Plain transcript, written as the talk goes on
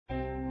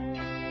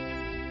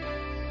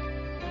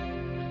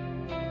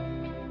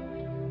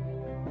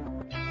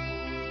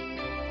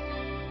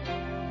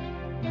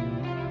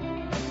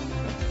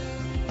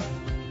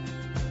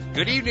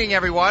Good evening,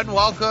 everyone.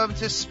 Welcome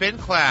to Spin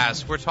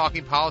Class. We're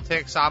talking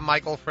politics. I'm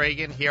Michael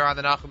Fragan here on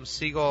the Nachum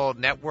Segal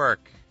Network,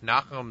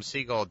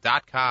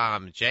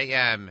 NachumSegal.com,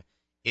 JM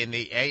in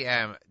the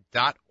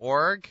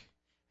AM.org.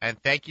 And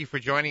thank you for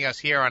joining us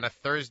here on a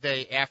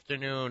Thursday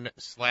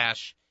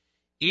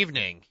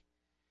afternoon/evening.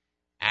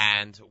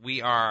 And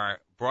we are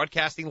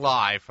broadcasting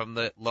live from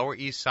the Lower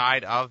East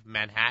Side of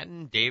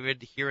Manhattan.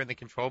 David here in the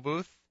control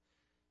booth.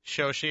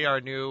 Shoshi,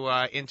 our new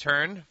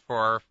intern,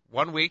 for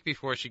 1 week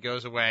before she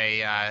goes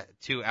away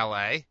to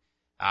L.A.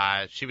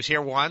 She was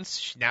here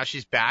once. Now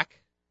she's back.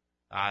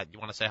 You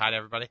want to say hi to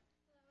everybody?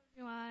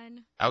 Hello,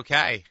 everyone.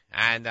 Okay.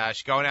 And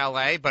she's going to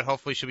L.A., but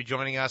hopefully she'll be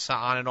joining us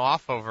on and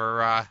off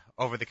over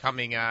the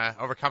coming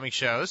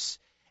shows.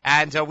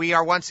 And we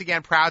are once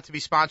again proud to be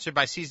sponsored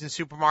by Seasons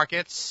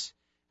Supermarkets.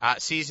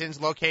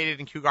 Seasons located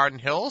in Kew Garden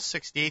Hills,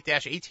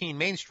 68-18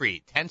 Main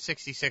Street,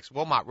 1066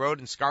 Wilmot Road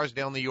in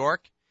Scarsdale, New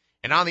York.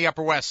 And on the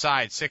Upper West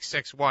Side,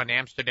 661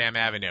 Amsterdam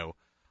Avenue,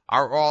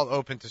 are all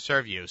open to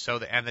serve you.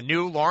 And the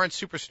new Lawrence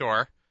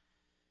Superstore,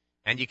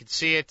 and you can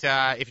see it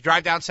if you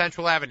drive down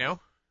Central Avenue,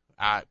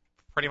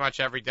 pretty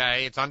much every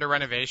day. It's under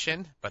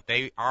renovation, but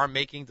they are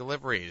making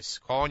deliveries.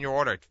 Call in your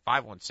order at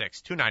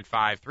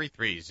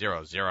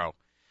 516-295-3300.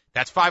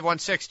 That's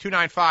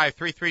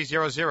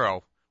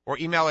 516-295-3300, or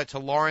email it to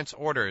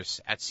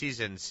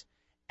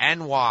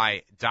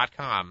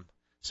lawrenceorders@seasonsny.com.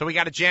 So we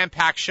got a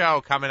jam-packed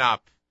show coming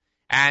up.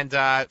 And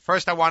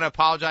first, I want to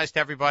apologize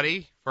to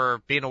everybody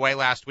for being away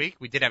last week.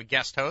 We did have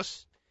guest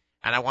hosts,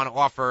 and I want to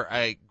offer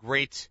a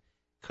great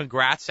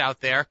congrats out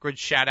there. Good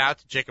shout-out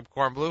to Jacob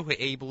Kornblue, who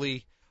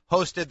ably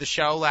hosted the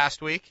show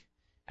last week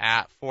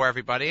for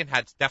everybody and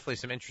had definitely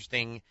some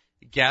interesting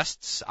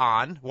guests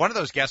on. One of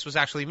those guests was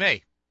actually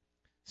me.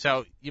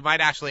 So you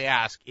might actually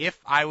ask, if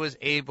I was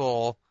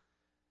able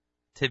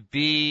to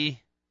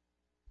be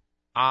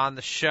on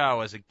the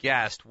show as a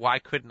guest, why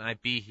couldn't I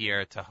be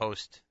here to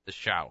host the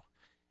show?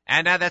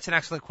 And that's an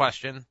excellent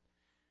question.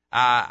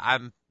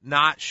 I'm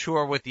not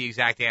sure what the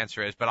exact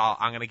answer is, but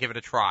I'm going to give it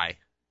a try.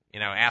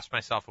 Ask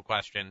myself a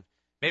question.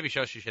 Maybe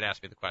Shoshi should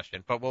ask me the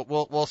question, but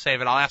we'll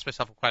save it. I'll ask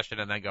myself a question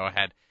and then go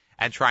ahead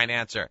and try and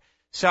answer.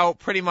 So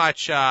pretty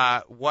much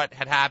what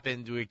had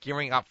happened, we were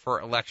gearing up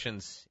for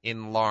elections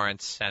in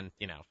Lawrence, and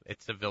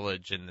it's a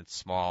village and it's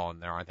small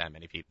and there aren't that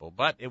many people,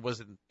 but it was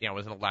an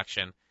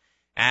election,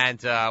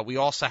 and we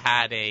also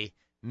had a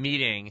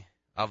meeting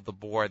of the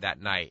board that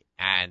night,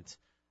 and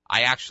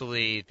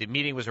the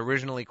meeting was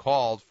originally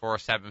called for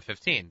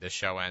 7:15. This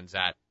show ends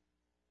at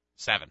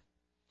 7.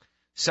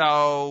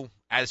 So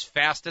as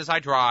fast as I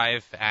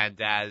drive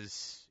and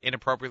as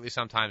inappropriately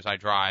sometimes I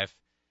drive,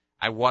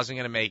 I wasn't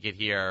going to make it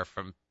here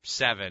from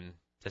 7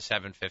 to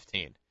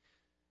 7:15.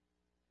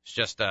 It's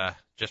just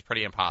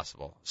pretty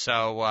impossible.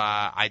 So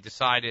I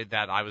decided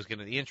that I was going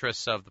to, in the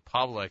interests of the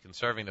public and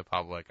serving the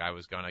public, I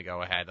was going to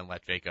go ahead and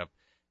let Jacob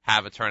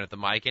have a turn at the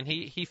mic, and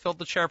he filled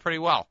the chair pretty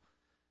well,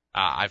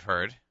 I've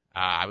heard.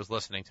 I was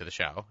listening to the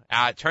show.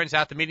 It turns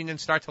out the meeting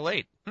didn't start till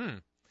 8.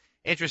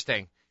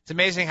 Interesting. It's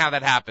amazing how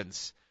that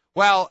happens.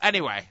 Well,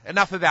 anyway,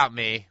 enough about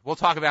me. We'll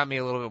talk about me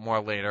a little bit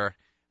more later.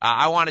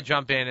 I want to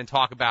jump in and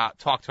talk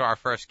to our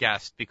first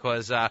guest,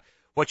 because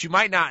what you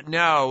might not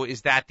know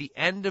is that the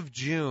end of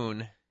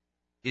June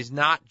is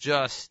not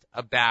just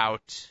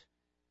about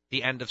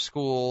the end of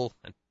school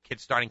and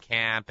kids starting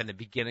camp and the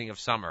beginning of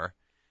summer.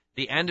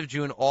 The end of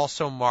June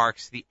also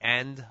marks the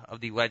end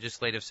of the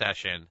legislative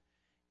session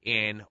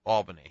in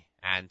Albany.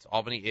 And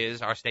Albany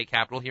is our state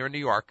capital here in New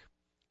York.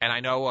 And I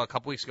know a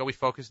couple weeks ago we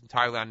focused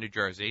entirely on New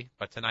Jersey,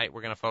 but tonight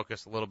we're going to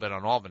focus a little bit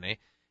on Albany,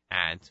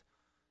 and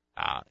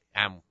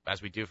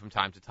as we do from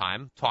time to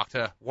time, talk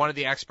to one of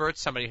the experts,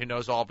 somebody who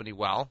knows Albany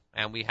well.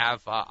 And we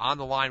have on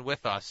the line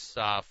with us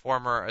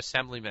former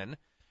Assemblyman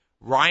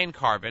Ryan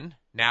Karben,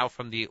 now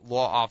from the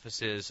law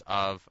offices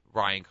of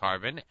Ryan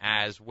Karben,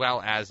 as well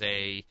as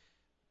a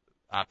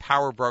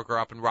power broker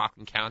up in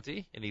Rockland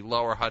County in the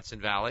lower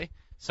Hudson Valley.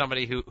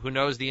 Somebody who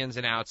knows the ins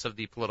and outs of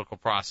the political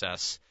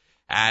process.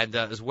 And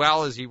as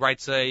well as he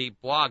writes a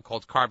blog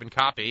called Karben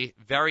Copy,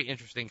 very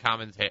interesting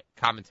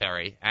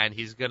commentary. And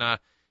he's going to,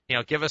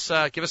 give us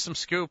some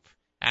scoop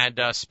and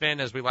spin,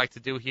 as we like to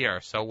do here.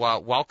 So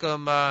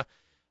welcome,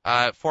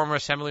 former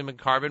Assemblyman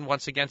Karben,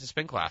 once again to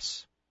Spin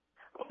Class.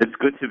 It's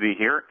good to be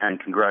here,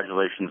 and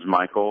congratulations,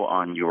 Michael,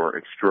 on your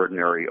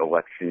extraordinary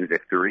election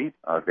victory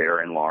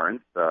there in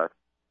Lawrence.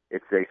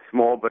 It's a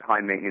small but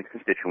high-maintenance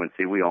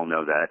constituency. We all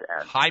know that.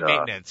 And, high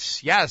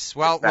maintenance, yes.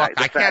 Well, the look,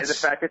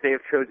 fact that they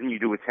have chosen you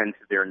to attend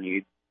to their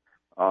needs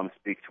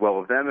speaks well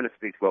of them, and it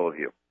speaks well of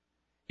you.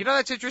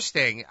 That's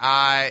interesting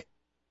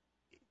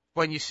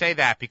when you say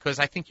that, because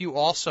I think you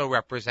also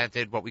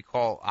represented what we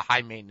call a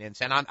high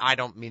maintenance, and I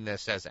don't mean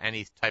this as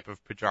any type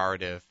of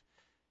pejorative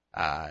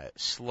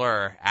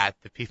slur at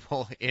the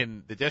people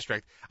in the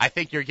district. I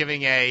think you're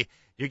giving a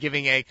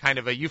kind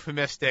of a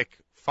euphemistic,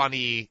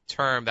 funny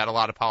term that a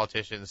lot of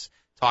politicians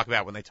talk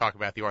about when they talk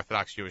about the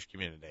Orthodox Jewish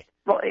community.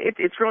 Well,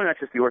 it's really not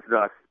just the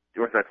Orthodox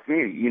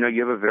community. You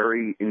have a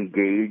very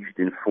engaged,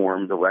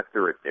 informed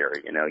electorate there.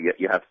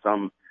 You have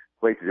some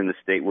places in the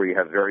state where you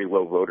have very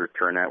low voter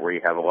turnout, where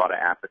you have a lot of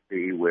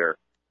apathy, where,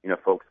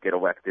 folks get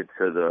elected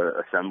to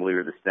the Assembly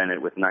or the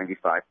Senate with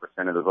 95%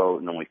 of the vote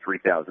and only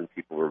 3,000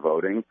 people are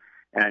voting.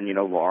 And,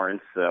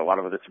 Lawrence, a lot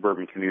of other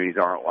suburban communities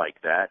aren't like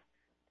that.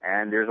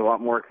 And there's a lot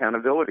more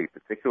accountability,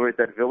 particularly at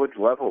that village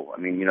level. I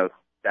mean,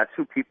 that's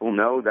who people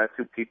know, that's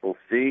who people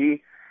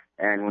see.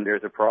 And when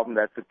there's a problem,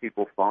 that's what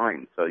people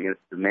find. So, it's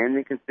a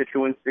demanding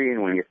constituency.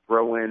 And when you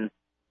throw in,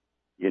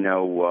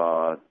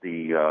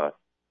 the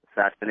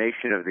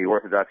assassination of the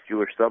Orthodox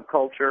Jewish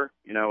subculture,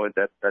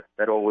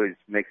 that always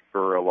makes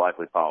for a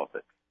lively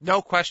politics.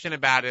 No question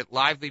about it.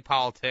 Lively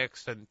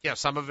politics. And,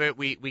 some of it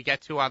we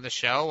get to on the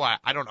show.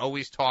 I don't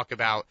always talk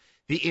about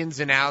the ins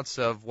and outs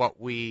of what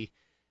we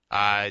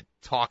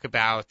talk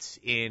about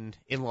in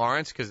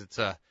Lawrence, because it's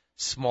a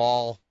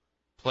small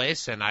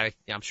place, and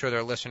I'm sure there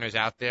are listeners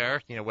out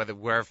there,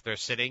 wherever they're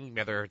sitting,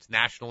 whether it's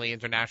nationally,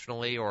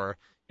 internationally, or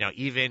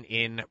even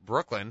in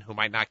Brooklyn, who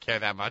might not care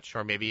that much,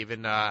 or maybe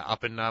even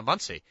up in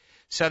Muncie.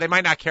 So they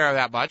might not care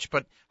that much,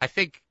 but I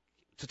think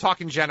to talk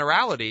in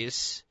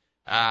generalities,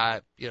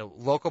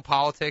 local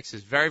politics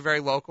is very, very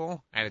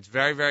local, and it's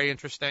very, very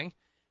interesting.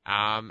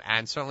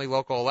 And certainly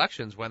local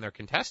elections, when they're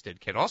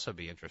contested, can also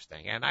be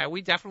interesting. And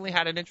we definitely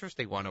had an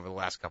interesting one over the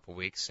last couple of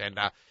weeks. And,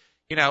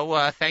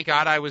 thank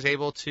God I was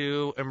able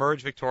to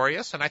emerge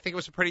victorious, and I think it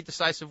was a pretty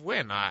decisive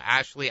win.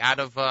 Actually, out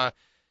of,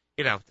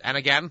 and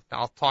again,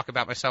 I'll talk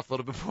about myself a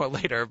little bit more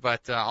later,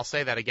 but I'll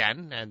say that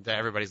again, and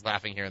everybody's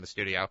laughing here in the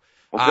studio.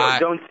 Well,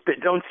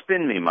 don't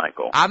spin me,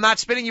 Michael. I'm not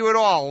spinning you at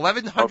all.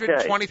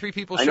 1,123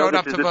 people showed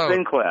up to vote. I know this is a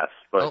spin class,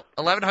 but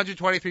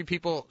 1,123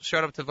 people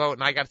showed up to vote,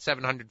 and I got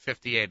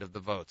 758 of the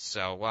votes.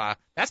 So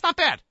that's not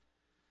bad.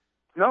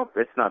 No,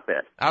 it's not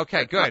bad.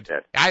 Okay, good.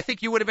 I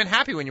think you would have been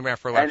happy when you ran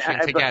for election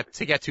to get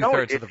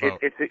 2/3 of the vote.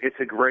 It's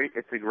a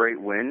great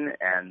win,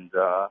 and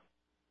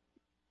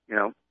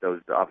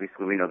those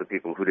obviously we know the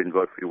people who didn't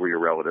vote for you were your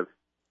relatives.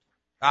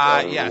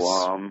 Yes,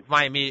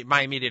 my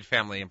immediate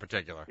family in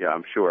particular. Yeah,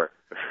 I'm sure.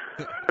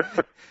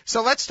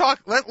 So let's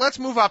talk. Let's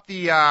move up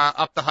the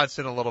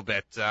Hudson a little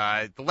bit.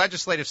 The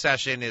legislative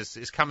session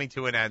is coming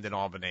to an end in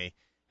Albany,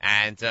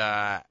 and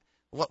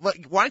why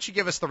don't you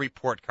give us the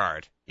report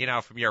card?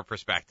 From your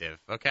perspective,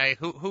 okay?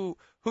 Who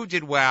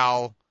did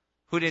well?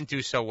 Who didn't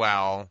do so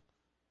well?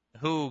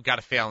 Who got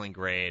a failing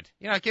grade?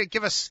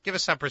 Give us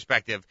some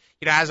perspective.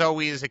 As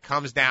always, it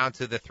comes down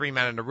to the 3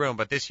 men in a room,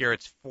 but this year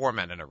it's 4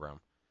 men in a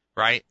room,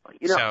 right?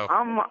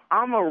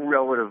 I'm a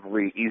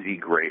relatively easy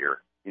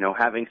grader.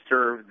 Having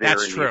served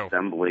there in the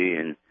assembly,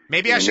 and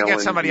maybe I should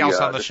get somebody else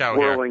on the show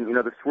here.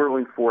 The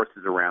swirling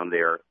forces around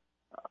there.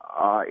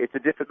 It's a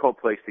difficult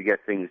place to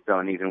get things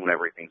done, even when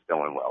everything's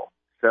going well.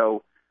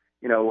 So,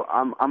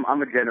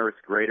 I'm a generous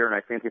grader, and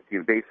I think if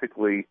you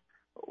basically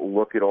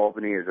look at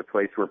Albany as a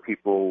place where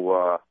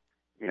people,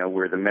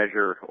 where the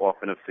measure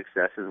often of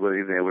success is whether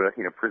you've been able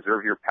to,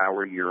 preserve your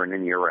power year in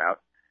and year out.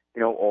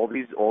 All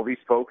these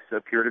folks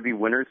appear to be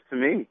winners to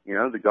me.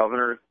 The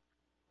governor,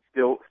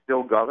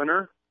 still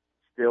governor,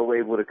 still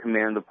able to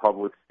command the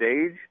public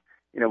stage.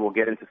 We'll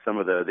get into some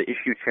of the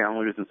issue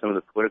challenges and some of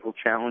the political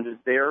challenges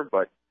there,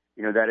 but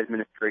that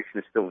administration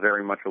is still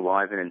very much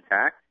alive and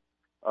intact.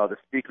 The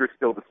speaker is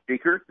still the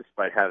speaker,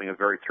 despite having a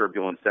very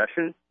turbulent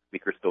session.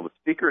 Speaker is still the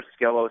speaker.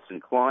 Skelos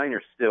and Klein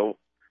are still,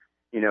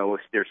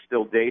 they're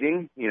still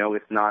dating.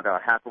 If not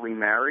happily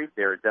married,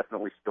 they're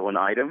definitely still an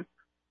item.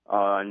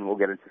 And we'll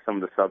get into some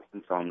of the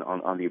substance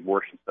on the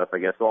abortion stuff, I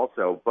guess,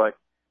 also. But,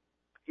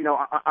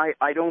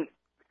 I don't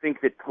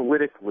think that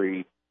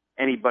politically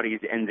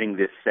anybody's ending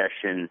this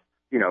session,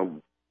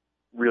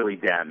 really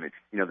damaged.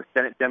 The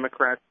Senate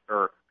Democrats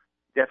are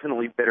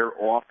definitely better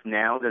off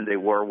now than they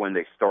were when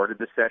they started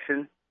the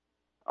session.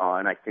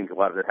 And I think a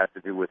lot of it has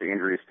to do with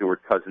Andrea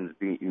Stewart-Cousins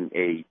being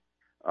a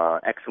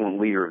excellent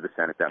leader of the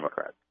Senate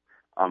Democrats.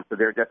 So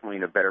they're definitely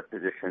in a better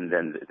position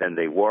than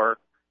they were.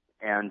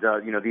 And,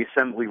 the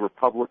Assembly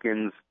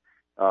Republicans,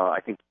 I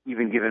think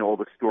even given all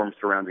the storm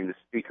surrounding the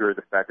Speaker,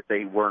 the fact that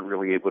they weren't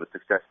really able to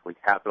successfully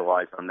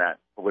capitalize on that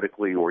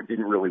politically or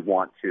didn't really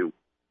want to,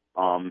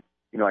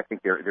 I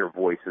think their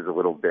voice is a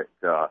little bit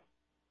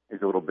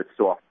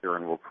softer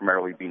and will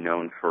primarily be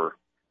known for,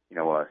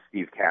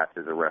 Steve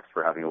Katz's arrest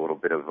for having a little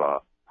bit of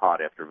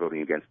pot after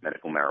voting against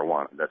medical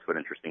marijuana. That's what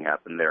interesting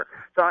happened there.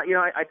 So,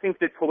 I think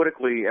that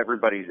politically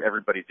everybody's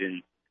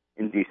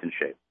in decent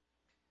shape.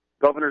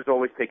 Governors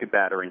always take a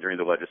battering during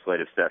the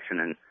legislative session,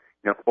 and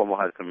Cuomo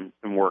has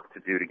some work to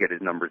do to get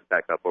his numbers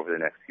back up over the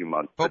next few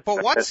months. But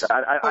what's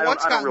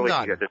gotten really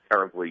done? Think that's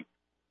terribly.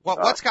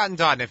 What's gotten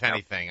done, if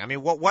anything? I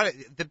mean, what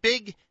the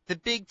big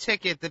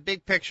ticket, the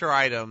big picture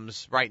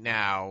items right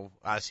now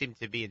seem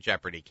to be in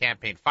jeopardy.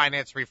 Campaign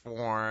finance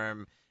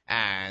reform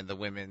and the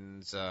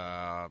women's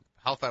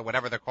health,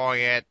 whatever they're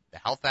calling it, the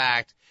Health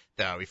Act,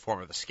 the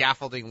reform of the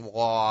scaffolding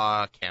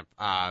law,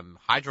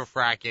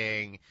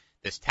 hydrofracking,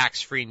 this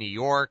tax-free New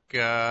York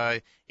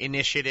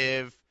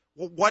initiative.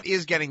 What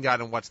is getting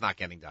done and what's not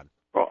getting done?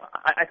 Well,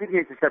 I think you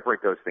need to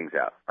separate those things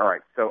out. All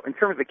right. So in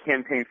terms of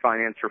campaign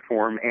finance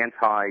reform,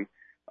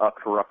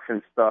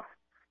 anti-corruption stuff,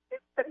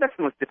 that's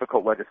the most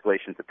difficult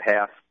legislation to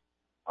pass.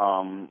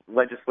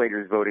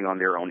 legislators voting on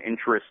their own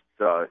interests,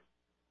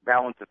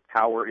 balance of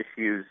power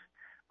issues,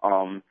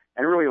 and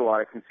really a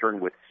lot of concern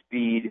with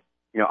speed.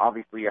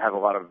 Obviously you have a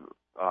lot of,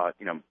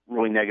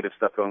 really negative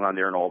stuff going on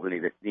there in Albany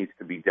that needs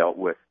to be dealt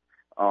with.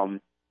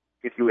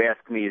 If you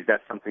ask me, is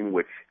that something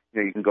which,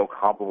 you can go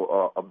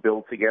cobble a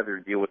bill together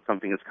to deal with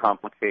something as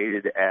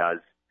complicated as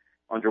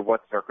under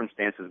what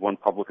circumstances one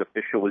public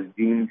official is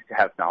deemed to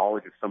have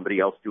knowledge of somebody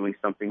else doing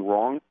something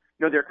wrong?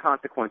 There are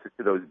consequences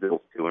to those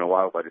bills, too, and a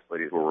lot of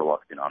legislators were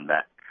reluctant on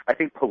that. I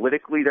think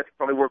politically that's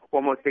probably where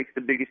Cuomo takes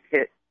the biggest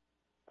hit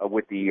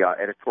with the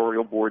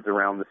editorial boards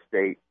around the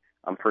state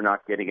for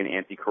not getting an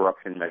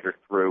anti-corruption measure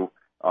through.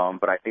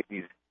 But I think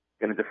he's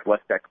going to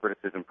deflect that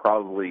criticism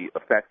probably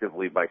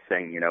effectively by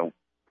saying,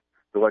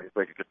 the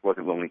legislature just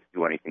wasn't willing to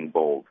do anything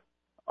bold.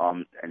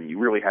 And you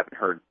really haven't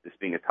heard this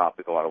being a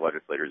topic a lot of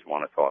legislators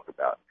want to talk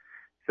about.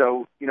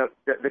 So,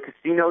 the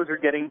casinos are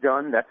getting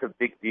done. That's a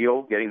big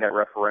deal, getting that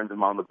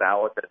referendum on the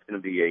ballot. That's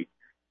going to be a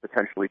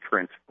potentially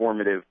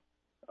transformative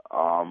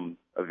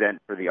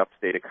event for the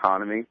upstate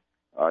economy,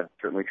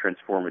 certainly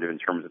transformative in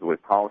terms of the way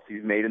policy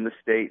is made in the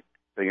state.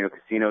 So,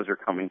 casinos are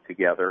coming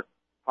together.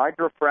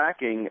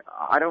 Hydrofracking,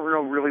 I don't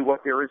know really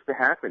what there is to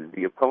happen.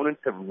 The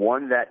opponents have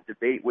won that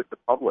debate with the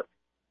public.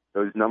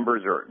 Those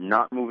numbers are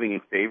not moving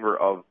in favor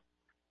of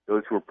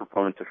those who are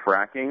proponents of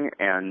fracking,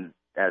 and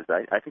as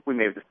I think we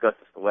may have discussed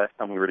this the last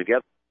time we were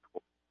together,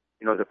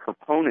 the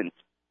proponents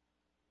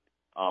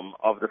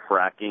of the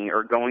fracking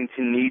are going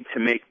to need to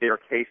make their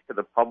case to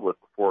the public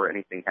before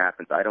anything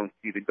happens. I don't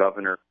see the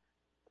governor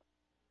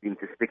needing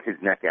to stick his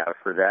neck out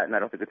for that, and I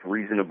don't think it's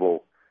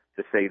reasonable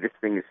to say this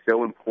thing is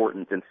so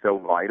important and so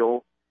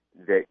vital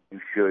that you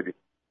should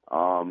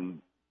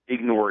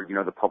ignore,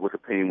 the public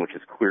opinion, which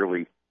is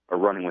clearly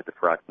running with the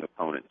fracking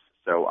opponents.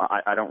 So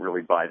I don't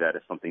really buy that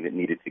as something that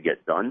needed to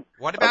get done.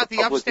 What about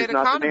the upstate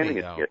economy,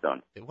 though? Get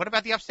done. What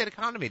about the upstate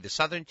economy, the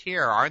southern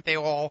tier? Aren't they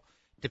all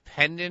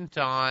dependent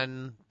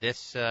on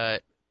this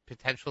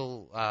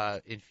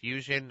potential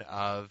infusion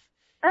of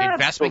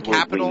investment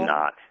capital?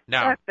 Not.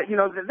 No.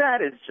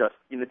 That is just,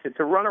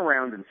 to run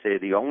around and say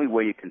the only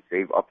way you can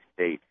save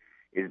upstate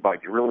is by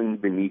drilling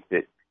beneath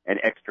it and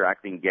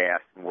extracting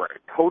gas, and we're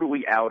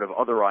totally out of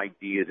other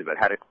ideas about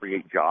how to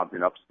create jobs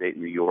in upstate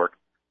New York.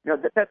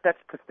 That's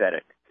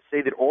pathetic. To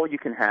say that all you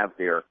can have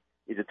there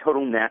is a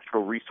total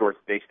natural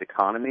resource-based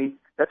economy,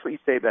 that's what you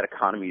say about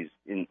economies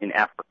in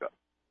Africa.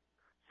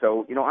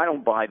 So, I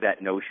don't buy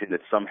that notion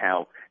that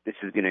somehow this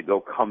is going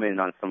to come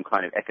in on some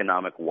kind of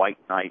economic white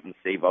knight and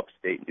save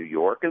upstate New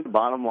York. And the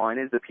bottom line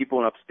is that people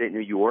in upstate New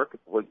York,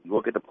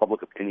 look at the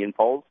public opinion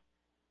polls,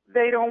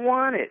 they don't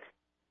want it.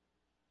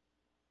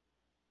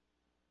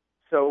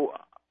 So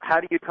how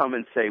do you come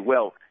and say,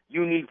 well,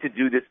 you need to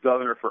do this,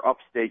 governor, for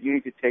upstate. You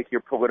need to take your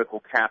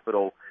political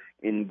capital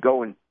and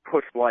go and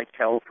push like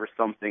hell for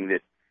something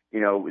that,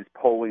 is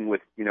polling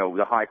with,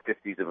 the high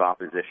 50s of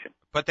opposition.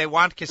 But they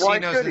want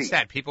casinos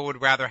instead. People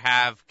would rather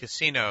have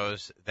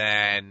casinos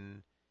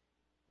than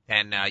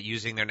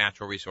using their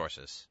natural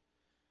resources.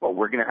 Well,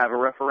 we're going to have a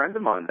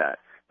referendum on that.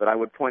 But I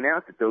would point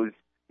out that those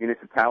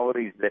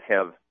municipalities that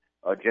have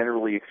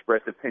generally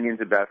expressed opinions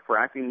about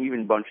fracking,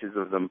 even bunches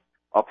of them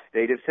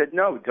upstate, have said,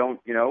 no, don't,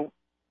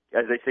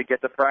 as they say,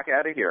 get the frack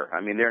out of here.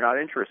 I mean, they're not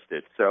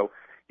interested. So,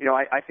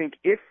 I think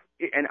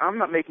and I'm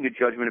not making a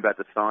judgment about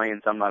the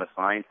science. I'm not a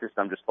scientist.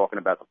 I'm just talking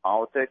about the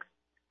politics.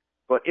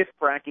 But if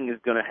fracking is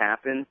going to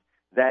happen,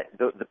 that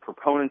the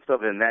proponents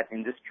of it in that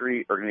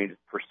industry are going to need to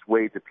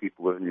persuade the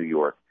people of New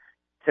York.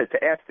 To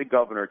ask the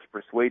governor to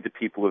persuade the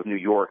people of New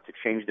York to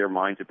change their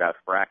minds about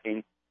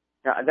fracking,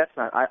 now, that's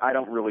not. I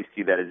don't really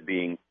see that as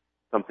being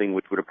something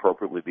which would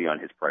appropriately be on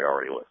his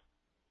priority list.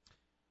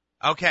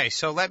 Okay,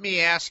 so let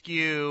me ask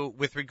you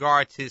with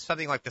regard to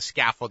something like the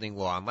scaffolding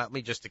law, and let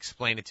me just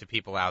explain it to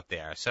people out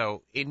there.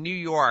 So in New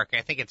York,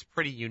 I think it's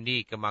pretty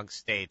unique among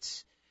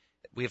states.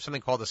 We have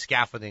something called the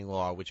scaffolding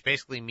law, which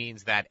basically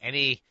means that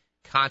any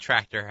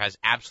contractor has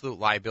absolute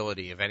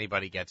liability if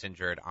anybody gets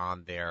injured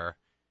on their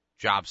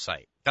job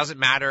site. Doesn't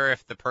matter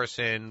if the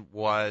person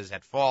was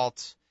at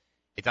fault.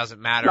 It doesn't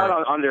matter.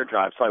 Not on their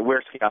job site,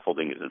 where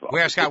scaffolding is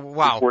involved.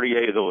 Wow.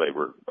 48 of the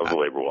labor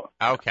law.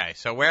 Okay,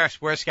 so where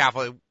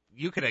scaffolding?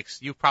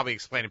 You probably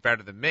explain it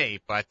better than me,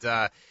 but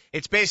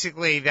it's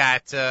basically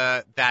that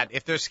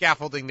if there's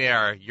scaffolding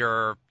there,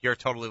 you're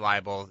totally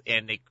liable,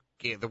 and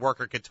the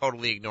worker could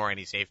totally ignore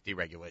any safety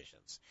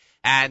regulations.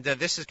 And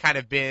this has kind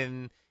of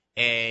been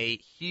a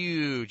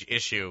huge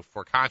issue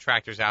for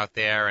contractors out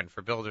there and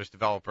for builders,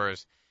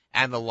 developers,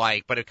 and the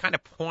like. But it kind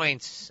of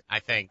points,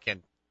 I think,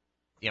 and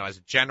as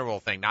a general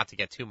thing, not to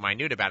get too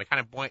minute about it, kind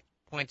of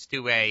points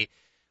to a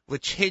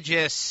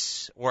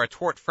litigious or a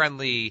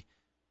tort-friendly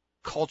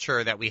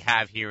culture that we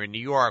have here in New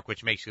York,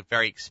 which makes it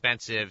very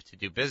expensive to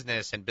do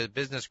business, and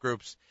business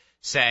groups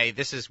say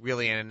this is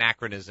really an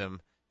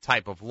anachronism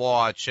type of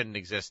law. It shouldn't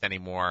exist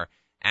anymore,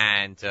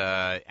 and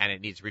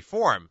it needs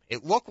reform.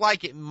 It looked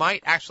like it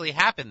might actually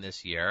happen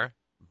this year,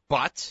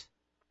 but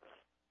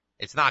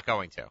it's not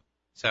going to.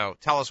 So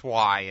tell us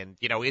why. And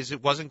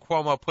wasn't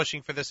Cuomo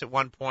pushing for this at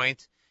one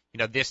point?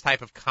 this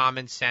type of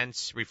common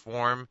sense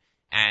reform,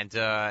 and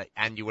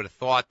you would have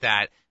thought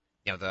that,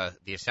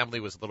 the assembly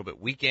was a little bit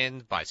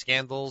weakened by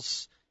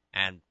scandals,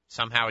 and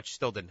somehow it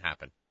still didn't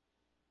happen.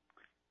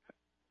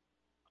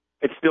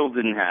 It still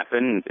didn't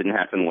happen. It didn't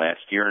happen last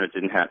year, and it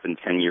didn't happen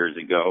 10 years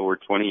ago or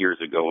 20 years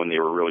ago when they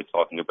were really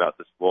talking about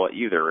this law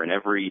either. And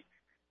every,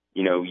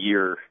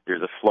 year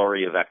there's a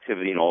flurry of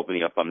activity in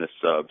Albany up on this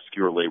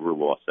obscure labor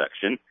law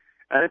section.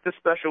 And it's a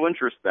special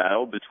interest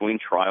battle between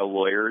trial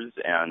lawyers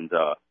and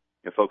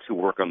folks who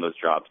work on those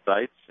job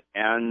sites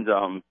and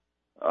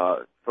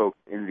folks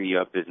in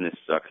the business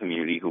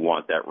community who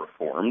want that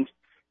reformed.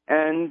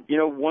 And,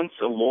 once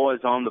a law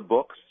is on the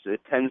books,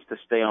 it tends to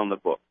stay on the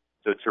books.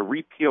 So to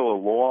repeal a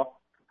law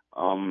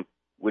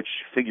which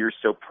figures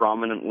so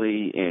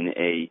prominently in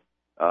a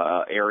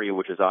area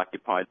which is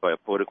occupied by a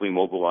politically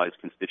mobilized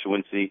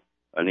constituency,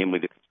 namely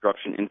the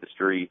construction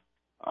industry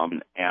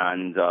and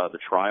the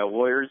trial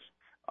lawyers,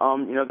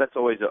 that's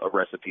always a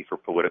recipe for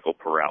political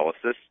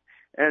paralysis.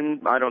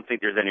 And I don't think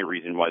there's any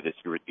reason why this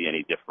year would be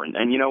any different.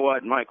 And you know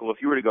what, Michael,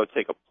 if you were to go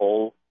take a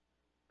poll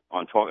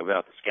on talking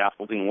about the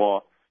scaffolding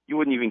law, you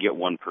wouldn't even get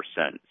 1%.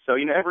 So,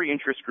 every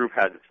interest group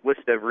has its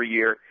list every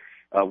year.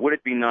 Would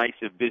it be nice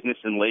if business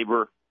and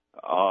labor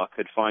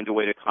could find a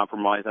way to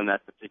compromise on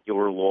that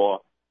particular law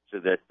so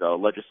that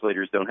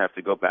legislators don't have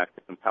to go back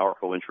to some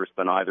powerful interest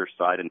on either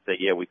side and say,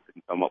 yeah, we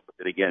couldn't come up with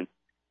it again?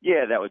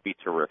 Yeah, that would be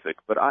terrific.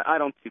 But I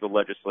don't see the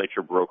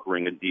legislature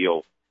brokering a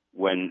deal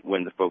when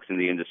the folks in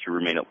the industry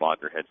remain at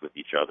loggerheads with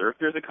each other. If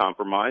there's a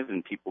compromise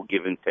and people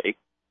give and take,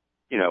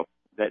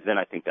 then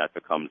I think that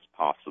becomes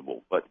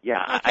possible. But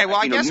yeah, okay,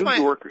 well,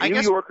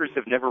 New Yorkers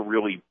have never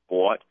really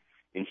bought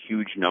in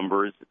huge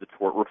numbers the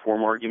tort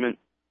reform argument.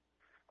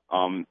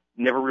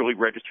 Never really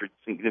registered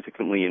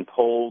significantly in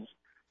polls.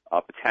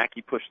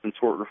 Pataki pushed some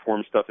tort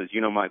reform stuff, as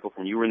you know, Michael,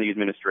 from you were in the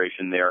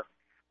administration there.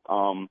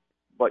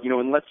 But,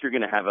 unless you're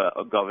going to have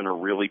a governor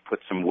really put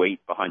some weight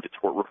behind the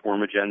tort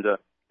reform agenda,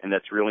 and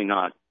that's really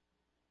not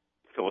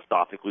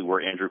philosophically where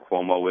Andrew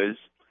Cuomo is,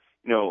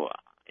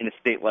 in a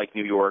state like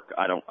New York,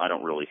 I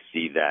don't really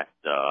see that.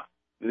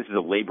 This is a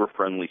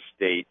labor-friendly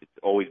state. It's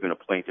always been a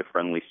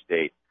plaintiff-friendly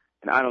state.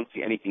 And I don't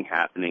see anything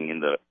happening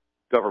in the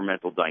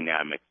governmental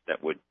dynamics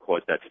that would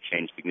cause that to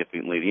change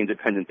significantly. The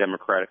Independent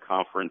Democratic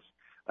Conference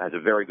has a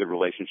very good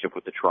relationship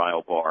with the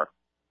trial bar.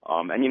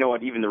 And you know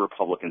what? Even the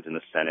Republicans in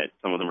the Senate,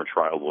 some of them are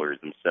trial lawyers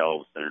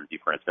themselves, Senator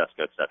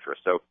DeFrancesca, et cetera.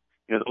 So,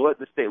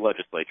 the state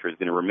legislature is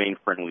going to remain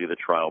friendly to the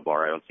trial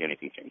bar. I don't see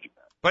anything changing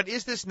that. But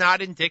is this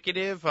not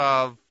indicative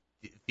of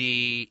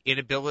the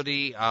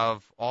inability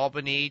of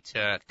Albany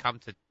to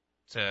come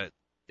to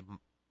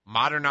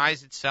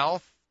modernize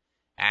itself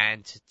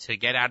and to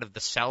get out of the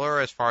cellar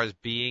as far as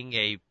being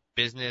a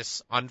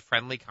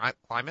business-unfriendly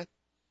climate?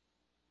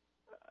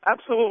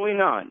 Absolutely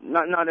not.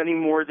 Not any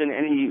more than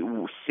any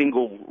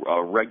single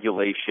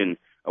regulation,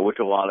 which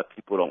a lot of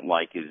people don't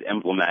like, is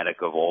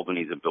emblematic of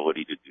Albany's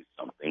ability to do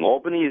something.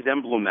 Albany is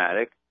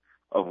emblematic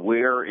of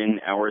where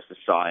in our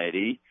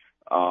society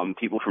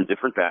people from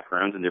different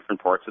backgrounds and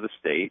different parts of the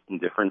state and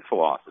different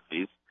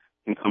philosophies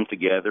can come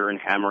together and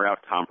hammer out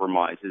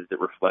compromises that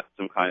reflect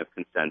some kind of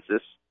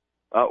consensus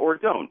or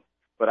don't.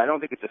 But I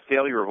don't think it's a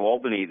failure of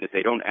Albany that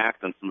they don't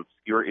act on some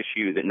obscure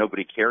issue that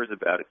nobody cares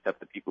about except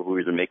the people who are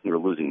either making or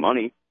losing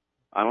money.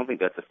 I don't think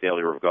that's a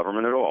failure of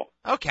government at all.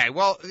 Okay,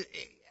 well,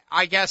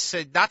 I guess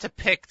not to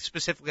pick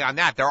specifically on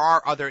that. There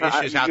are other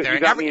issues out there. You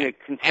got me in a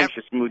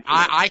contentious mood.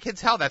 I can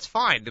tell, that's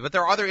fine. But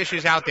there are other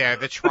issues out there,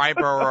 the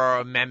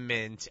Triborough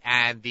Amendment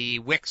and the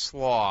Wicks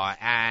Law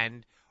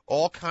and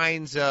all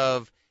kinds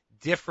of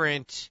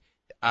different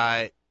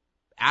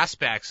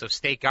aspects of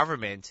state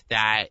government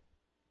that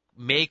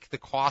make the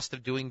cost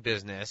of doing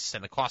business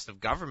and the cost of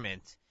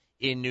government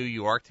in New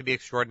York to be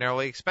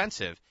extraordinarily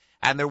expensive.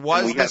 And there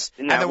was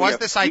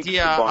this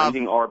idea of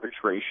binding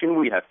arbitration.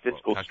 We have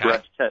fiscal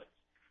stress tests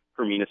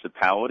for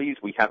municipalities.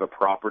 We have a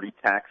property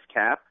tax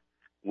cap.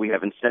 We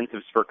have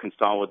incentives for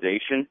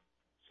consolidation.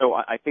 So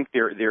I think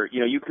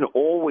you can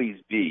always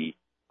be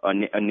a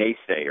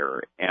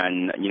naysayer,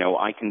 and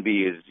I can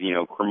be as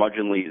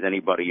curmudgeonly as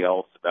anybody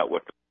else about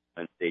what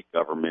the state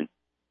government,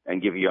 and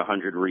give you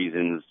 100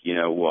 reasons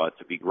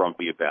to be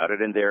grumpy about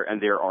it, and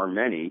there are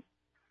many.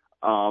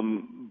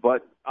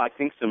 But I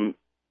think some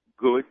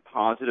good,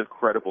 positive,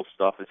 credible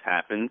stuff has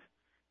happened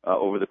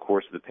over the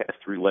course of the past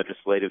 3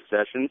 legislative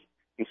sessions.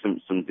 I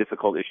think some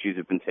difficult issues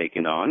have been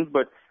taken on,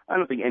 but I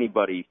don't think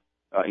anybody,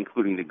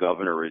 including the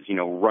governor, is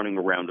running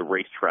around the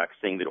racetrack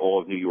saying that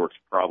all of New York's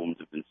problems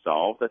have been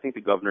solved. I think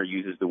the governor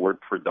uses the word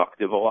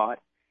productive a lot,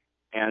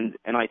 and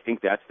I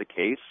think that's the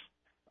case.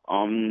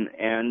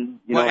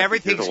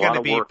 Everything's going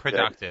to be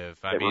productive.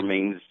 That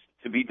remains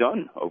to be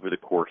done over the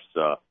course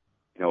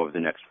over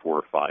the next 4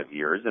 or 5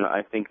 years, and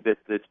I think that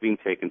it's being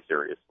taken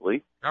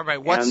seriously. All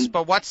right, Ryan?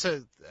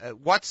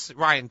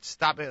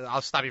 Stop it.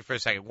 I'll stop you for a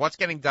second. What's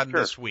getting done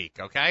this week?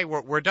 Okay,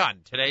 we're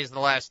done. Today's the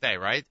last day,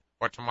 right?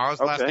 Or tomorrow's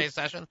the last day of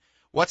session.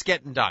 What's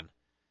getting done?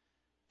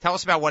 Tell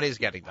us about what is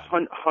getting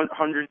done.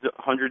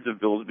 Hundreds of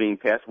bills being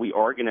passed. We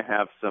are going to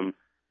have some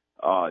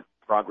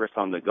progress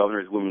on the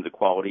governor's women's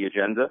equality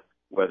agenda.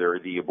 Whether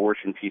the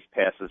abortion piece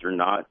passes or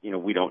not,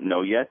 we don't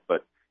know yet,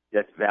 but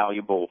that's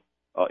valuable,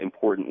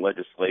 important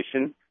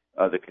legislation.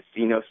 The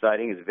casino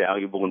siding is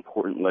valuable,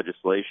 important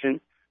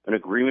legislation. An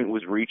agreement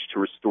was reached to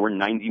restore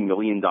 $90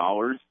 million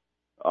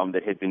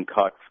that had been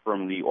cut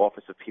from the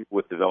Office of People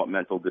with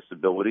Developmental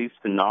Disabilities,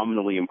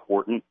 phenomenally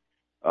important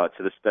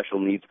to the special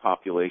needs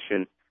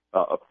population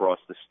across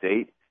the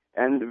state,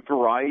 and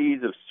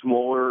varieties of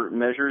smaller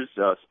measures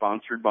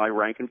sponsored by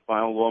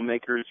rank-and-file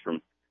lawmakers,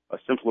 from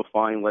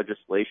simplifying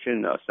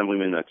legislation.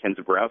 Assemblyman Ken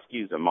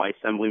Zabrowski, who's my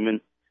assemblyman,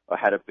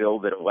 had a bill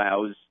that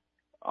allows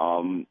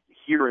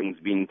hearings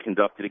being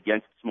conducted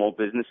against small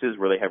businesses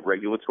where they have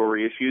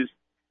regulatory issues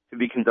to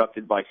be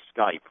conducted by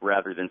Skype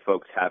rather than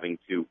folks having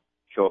to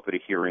show up at a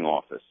hearing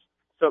office.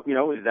 So,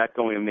 is that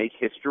going to make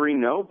history?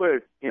 No,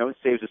 but, it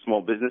saves a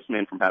small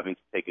businessman from having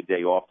to take a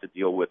day off to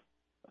deal with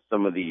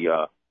some of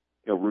the,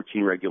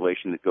 routine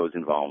regulation that goes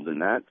involved in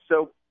that.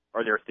 So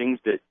are there things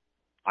that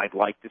I'd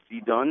like to see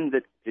done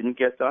that didn't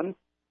get done?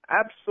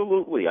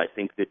 Absolutely. I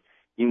think that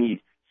you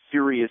need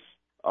serious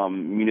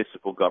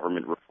municipal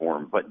government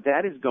reform, but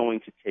that is going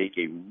to take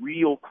a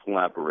real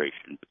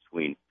collaboration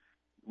between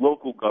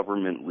local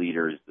government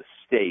leaders, the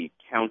state,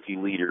 county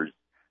leaders,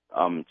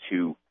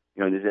 to,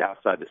 this is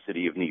outside the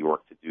city of New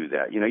York to do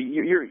that.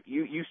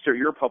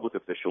 You're a public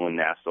official in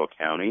Nassau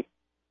County,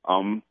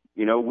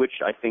 which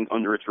I think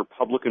under its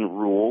Republican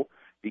rule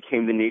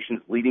became the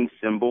nation's leading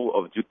symbol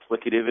of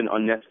duplicative and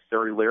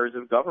unnecessary layers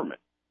of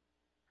government.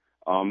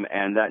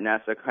 And that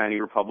Nassau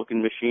County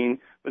Republican machine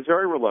was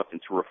very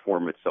reluctant to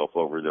reform itself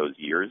over those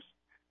years.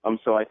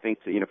 So I think,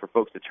 for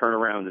folks to turn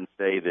around and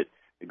say that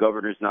the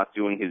governor's not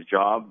doing his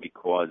job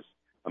because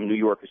New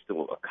York is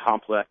still a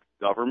complex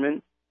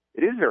government,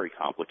 it is very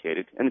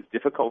complicated, and it's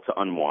difficult to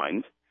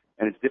unwind,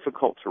 and it's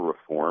difficult to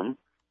reform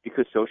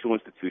because social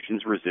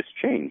institutions resist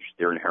change.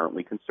 They're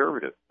inherently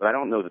conservative. But I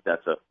don't know that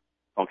that's a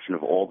function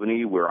of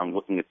Albany, where I'm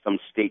looking at some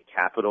state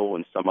capital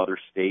and some other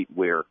state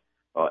where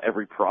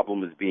every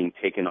problem is being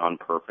taken on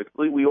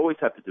perfectly. We always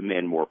have to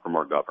demand more from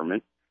our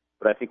government,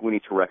 but I think we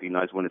need to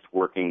recognize when it's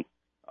working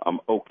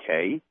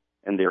okay,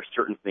 and there are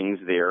certain things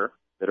there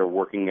that are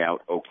working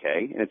out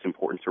okay, and it's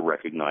important to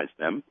recognize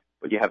them.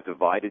 But you have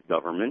divided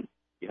government.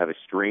 You have a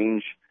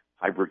strange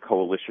hybrid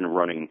coalition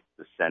running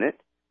the Senate.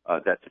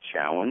 That's a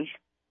challenge.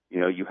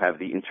 You have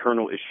the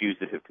internal issues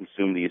that have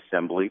consumed the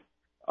Assembly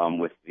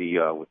with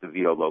the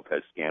Vito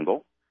Lopez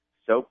scandal.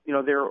 So,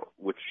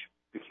 which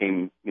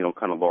became,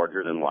 kind of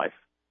larger than life.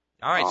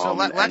 All right, so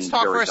let's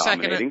talk for a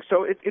second.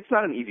 So it's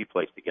not an easy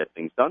place to get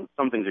things done.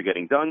 Some things are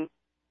getting done.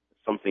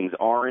 Some things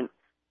aren't.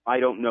 I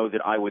don't know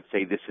that I would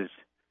say this is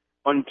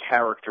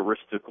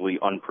uncharacteristically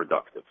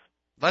unproductive.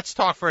 Let's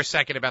talk for a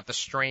second about the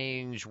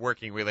strange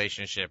working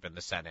relationship in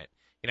the Senate.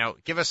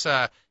 Give us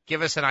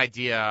an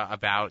idea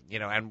about,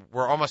 and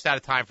we're almost out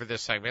of time for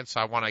this segment,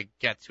 so I want to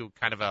get to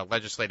kind of a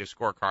legislative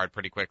scorecard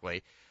pretty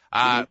quickly.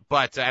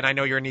 But and I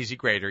know you're an easy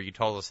grader. You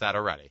told us that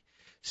already.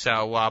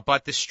 So,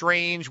 but the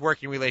strange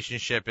working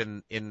relationship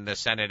in the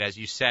Senate, as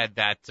you said,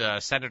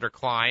 that Senator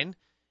Klein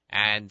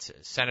and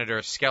Senator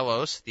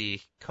Skelos, the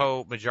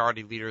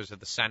co-majority leaders of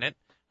the Senate,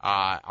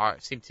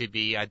 seem to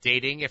be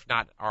dating, if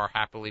not are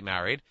happily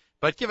married.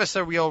 But give us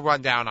a real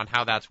rundown on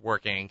how that's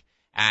working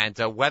and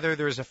whether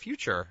there's a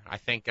future. I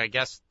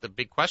guess the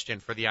big question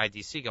for the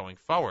IDC going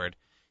forward,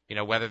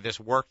 whether this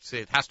works,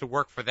 it has to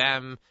work for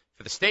them,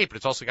 for the state, but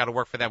it's also got to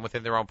work for them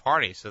within their own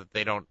party so that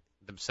they don't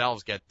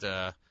themselves get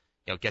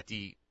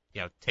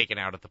taken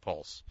out at the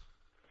polls.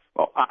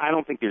 Well, I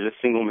don't think there's a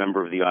single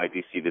member of the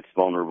IDC that's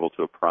vulnerable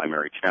to a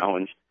primary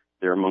challenge.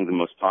 They're among the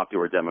most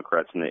popular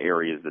Democrats in the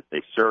areas that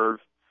they serve.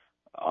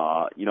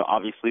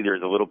 Obviously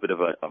there's a little bit of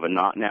a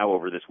knot now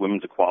over this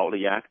Women's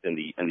Equality Act and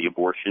the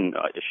abortion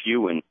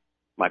issue. And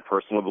my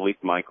personal belief,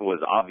 Michael, is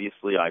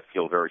obviously I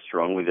feel very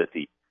strongly that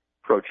the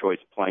pro-choice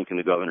plank in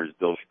the governor's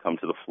bill should come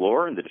to the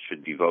floor and that it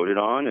should be voted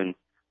on. And,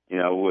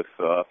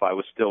 if I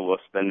was still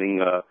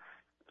spending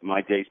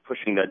my days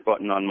pushing that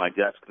button on my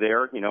desk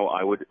there,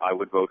 I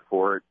would vote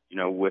for it,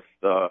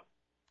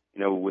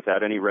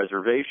 without any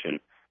reservation.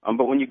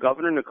 But when you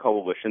govern in a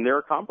coalition, there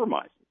are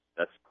compromises.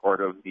 That's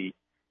part of the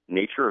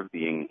nature of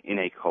being in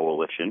a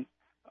coalition.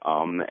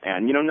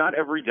 And not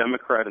every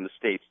Democrat in the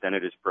state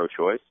Senate is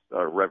pro-choice.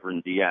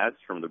 Reverend Diaz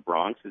from the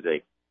Bronx is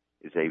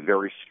a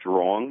very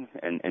strong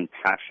and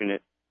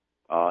passionate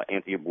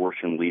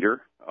anti-abortion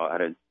leader,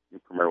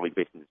 primarily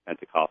based in his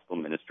Pentecostal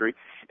ministry.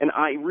 And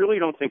I really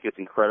don't think it's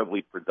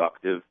incredibly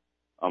productive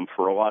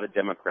for a lot of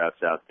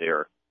Democrats out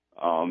there.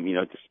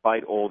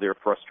 Despite all their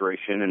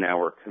frustration and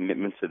our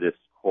commitment to this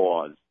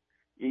cause,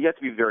 you have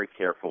to be very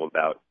careful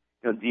about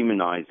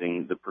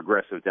demonizing the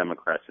progressive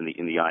Democrats in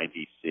the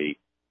IDC.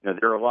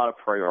 There are a lot of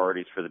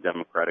priorities for the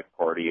Democratic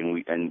Party,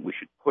 and we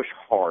should push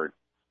hard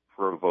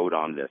for a vote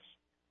on this.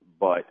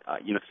 But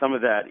some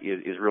of that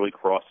is really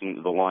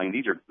crossing the line.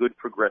 These are good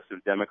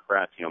progressive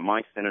Democrats.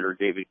 My Senator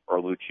David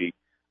Carlucci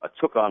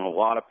took on a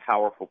lot of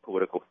powerful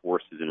political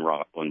forces in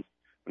Rockland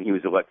when he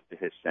was elected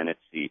to his Senate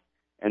seat.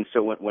 And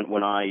so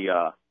when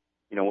I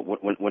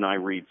when I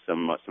read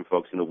some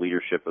folks in the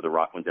leadership of the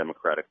Rockland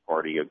Democratic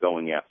Party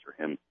going after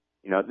him,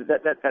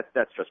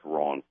 that's just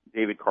wrong.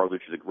 David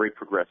Carlucci is a great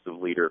progressive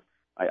leader.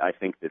 I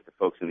think that the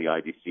folks in the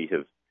IDC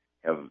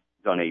have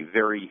done a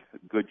very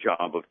good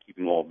job of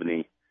keeping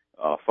Albany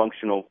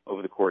functional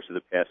over the course of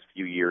the past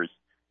few years.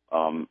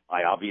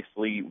 I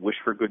obviously wish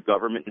for good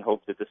government and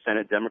hope that the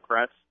Senate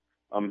Democrats,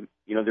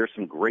 there's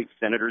some great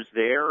senators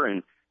there,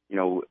 and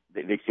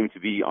they seem to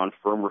be on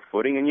firmer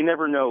footing, and you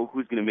never know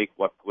who's going to make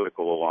what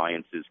political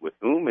alliances with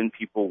whom, and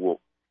people will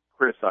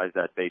criticize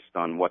that based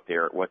on what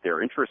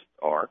their interests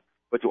are.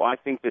 But do I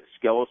think that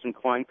Skelos and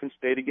Klein can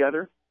stay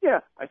together? Yeah,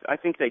 I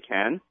think they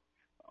can.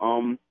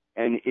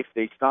 And if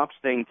they stop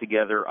staying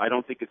together, I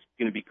don't think it's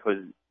going to be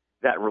because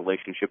that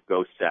relationship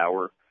goes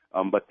sour,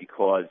 but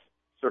because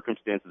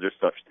circumstances are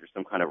such there's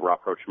some kind of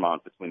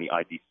rapprochement between the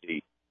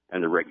IDC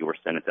and the regular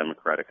Senate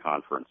Democratic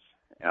Conference.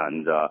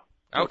 And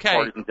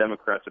partisan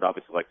Democrats would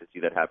obviously like to see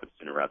that happen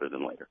sooner rather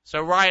than later.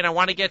 So Ryan, I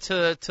want to get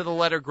to the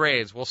letter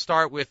grades. We'll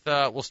start with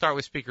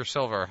Speaker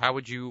Silver. How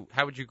would you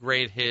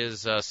grade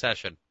his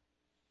session?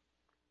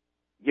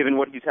 Given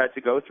what he's had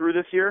to go through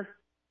this year?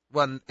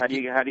 Well, how do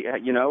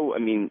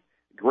you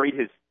grade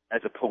his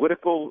as a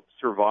political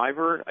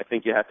survivor? I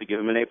think you have to give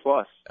him an A+.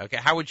 Okay,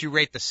 how would you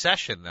rate the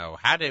session though?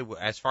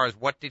 As far as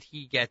what did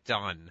he get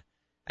done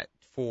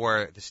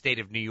for the state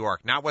of New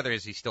York? Not whether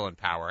is he still in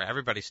power.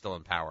 Everybody's still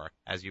in power,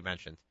 as you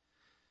mentioned.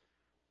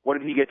 What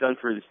did he get done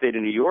for the state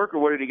of New York, or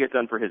what did he get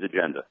done for his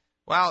agenda?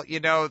 Well,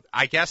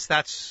 I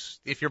guess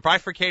if you're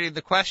bifurcating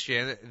the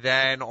question,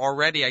 then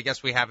already I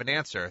guess we have an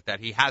answer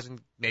that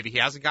maybe he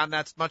hasn't gotten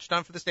that much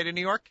done for the state of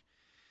New York.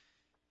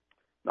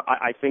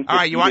 I think. All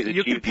right,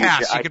 you can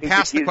pass. You can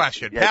pass the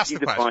question. Pass the question.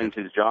 He defines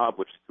his job,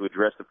 which is to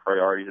address the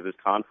priorities of his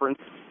conference.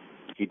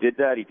 He did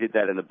that. He did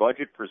that in the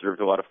budget,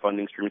 preserved a lot of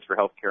funding streams for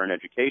health care and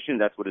education.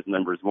 That's what his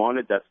members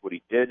wanted. That's what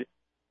he did.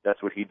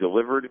 That's what he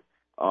delivered.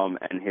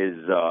 And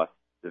his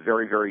the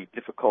very, very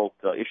difficult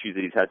issues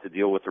that he's had to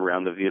deal with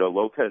around the Vito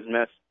Lopez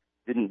mess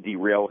didn't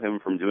derail him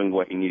from doing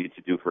what he needed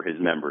to do for his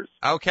members.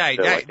 Okay,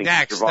 so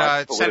next,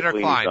 Senator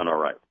Klein. Done all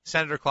right.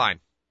 Senator Klein.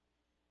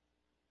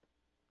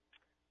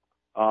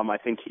 I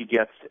think he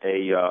gets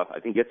a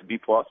B+.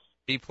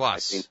 B+.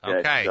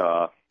 Okay.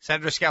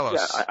 Senator Skelos.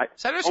 Yeah,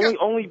 Senator Skelos.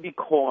 Only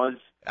because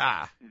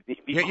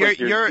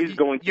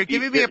you're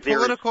giving me a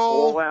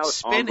political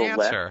spin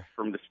answer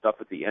from the stuff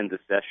at the end of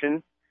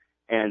session,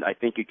 and I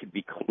think it could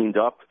be cleaned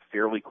up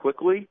fairly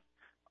quickly,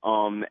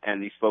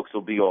 and these folks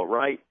will be all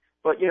right.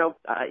 But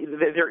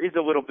there is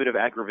a little bit of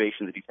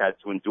aggravation that he's had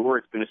to endure.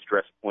 It's been a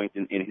stress point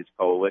in his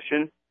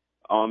coalition,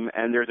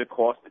 and there's a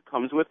cost that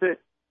comes with it.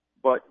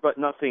 But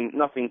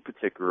nothing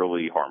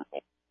particularly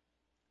harmful.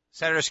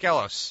 Senator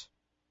Skelos.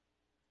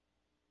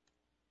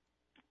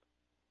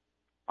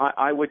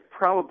 I would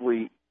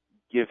probably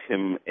give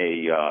him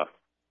a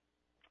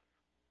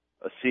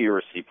C or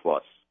a C+,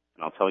 and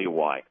I'll tell you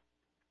why.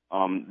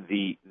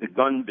 The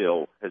gun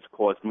bill has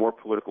caused more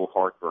political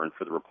heartburn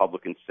for the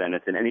Republican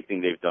Senate than anything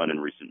they've done in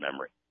recent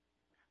memory.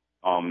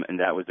 And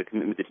that was a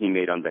commitment that he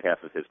made on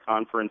behalf of his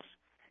conference,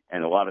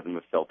 and a lot of them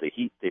have felt the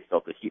heat. They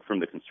felt the heat from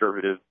the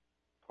conservative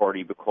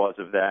party because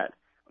of that.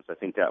 So I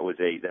think that was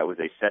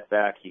a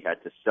setback. He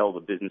had to sell the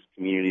business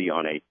community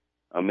on a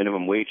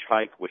minimum wage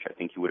hike, which I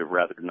think he would have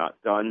rather not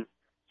done.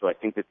 So I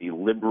think that the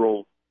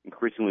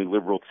increasingly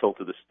liberal tilt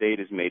of the state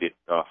has made it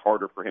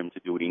harder for him to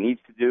do what he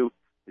needs to do.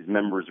 His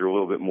members are a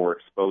little bit more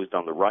exposed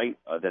on the right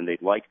than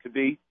they'd like to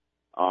be.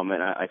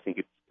 And I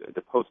think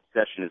the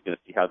post-session is going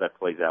to see how that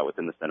plays out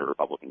within the Senate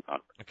Republican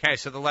Conference. Okay,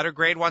 so the letter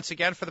grade once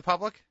again for the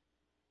public?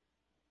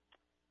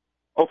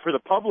 Oh, for the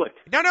public?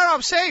 No,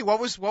 I'm saying,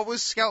 what was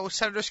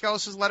Senator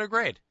Skelos' letter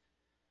grade?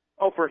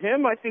 Oh, for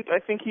him, I think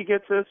he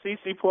gets a C+.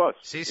 C+,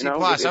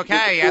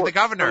 okay, and the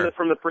governor.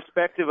 From the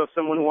perspective of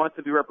someone who wants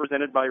to be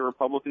represented by a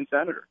Republican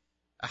senator.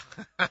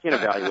 I can't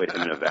evaluate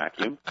him in a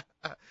vacuum.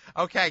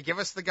 Okay, give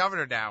us the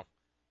governor now.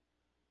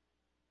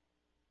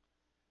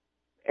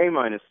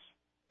 A-.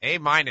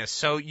 A-.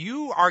 So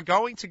you are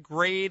going to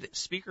grade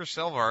Speaker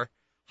Silver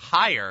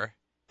higher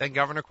than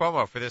Governor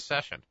Cuomo for this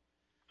session?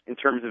 In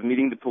terms of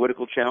meeting the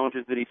political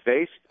challenges that he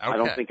faced, okay. I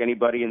don't think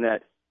anybody in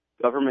that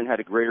government had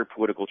a greater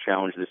political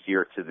challenge this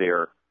year to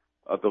their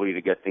ability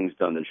to get things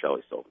done than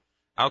Shelley Sullivan.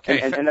 Okay,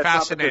 and that's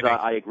fascinating. not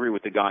because I agree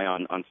with the guy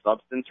on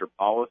substance or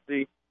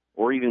policy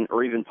or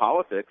even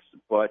politics,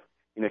 but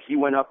he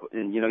went up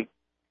and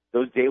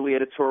those daily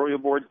editorial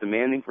boards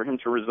demanding for him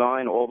to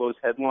resign, all those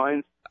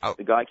headlines. Oh.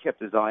 The guy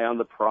kept his eye on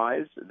the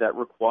prize. That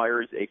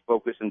requires a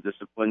focus and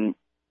discipline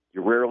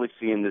you rarely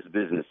see in this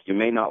business. You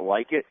may not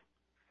like it,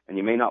 and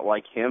you may not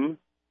like him,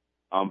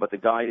 but the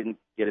guy didn't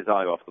get his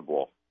eye off the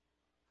ball.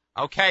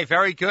 Okay,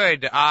 very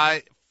good.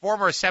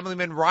 Former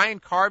Assemblyman Ryan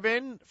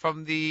Karben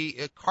from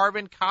the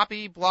Karben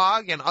Copy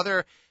blog and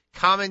other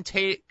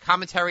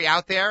commentary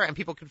out there, and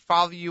people can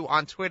follow you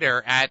on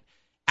Twitter at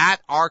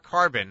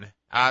rkarben.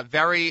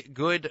 Very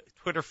good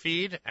Twitter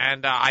feed,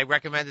 and I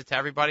recommend it to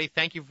everybody.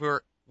 Thank you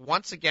for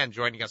once again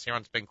joining us here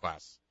on Spin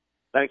Class.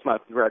 Thanks,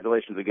 Mike.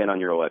 Congratulations again on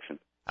your election.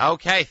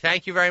 Okay,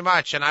 thank you very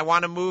much. And I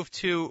want to move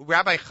to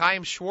Rabbi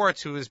Chaim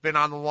Schwartz, who has been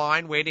on the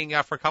line waiting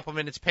for a couple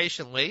minutes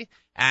patiently.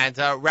 And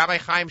Rabbi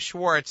Chaim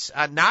Schwartz,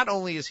 not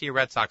only is he a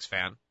Red Sox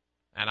fan,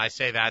 and I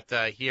say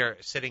that here,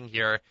 sitting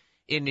here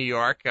in New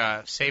York,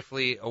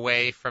 safely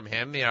away from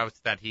him,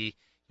 that he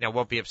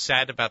won't be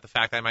upset about the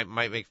fact that I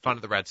might make fun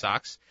of the Red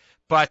Sox.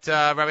 But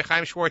Rabbi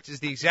Chaim Schwartz is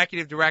the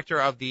executive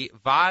director of the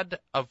Vod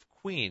of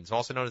Queens,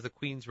 also known as the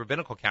Queens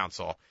Rabbinical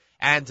Council.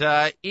 And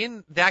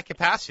in that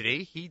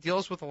capacity, he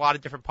deals with a lot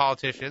of different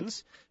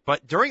politicians.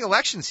 But during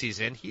election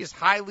season, he is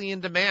highly in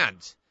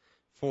demand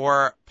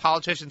for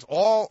politicians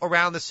all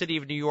around the city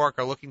of New York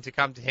are looking to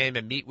come to him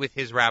and meet with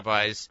his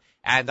rabbis.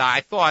 And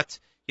I thought,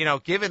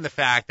 given the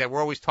fact that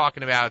we're always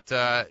talking about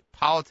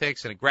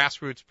politics and a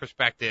grassroots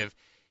perspective,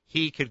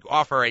 he could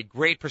offer a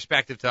great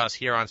perspective to us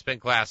here on Spin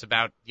Class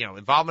about,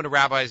 involvement of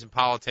rabbis in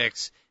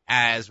politics,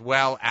 as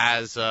well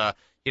as, the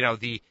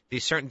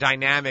certain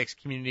dynamics,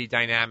 community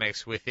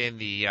dynamics within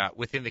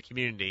the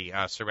community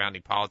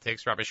surrounding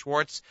politics. Rabbi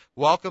Schwartz,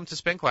 welcome to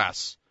Spin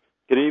Class.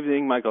 Good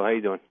evening, Michael. How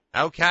you doing?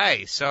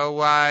 Okay, so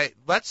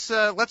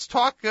let's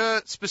talk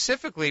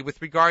specifically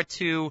with regard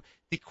to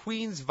the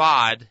Queens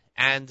Vod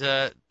and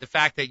the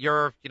fact that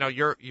you're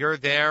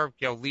there,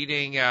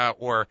 leading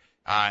or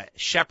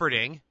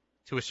shepherding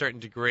to a certain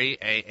degree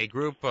a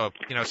group of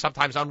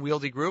sometimes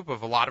unwieldy group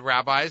of a lot of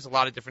rabbis, a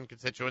lot of different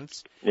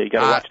constituents. Yeah, you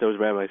got to watch those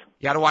rabbis.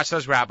 You got to watch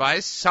those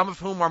rabbis. Some of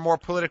whom are more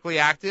politically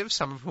active,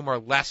 some of whom are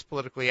less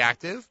politically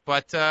active,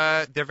 but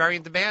they're very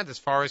in demand as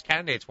far as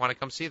candidates want to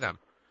come see them.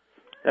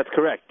 That's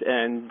correct.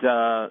 And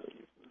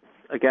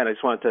again, I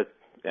just wanted to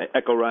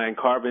echo Ryan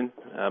Karben.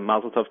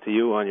 Mazel tov to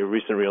you on your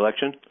recent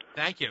reelection.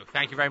 Thank you.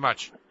 Thank you very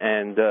much.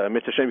 And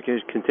Mr. Chaim can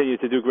continue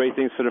to do great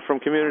things for the Frum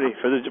community,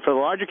 for the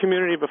larger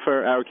community, but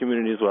for our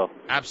community as well.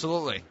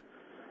 Absolutely.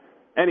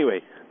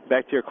 Anyway,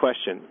 back to your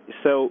question.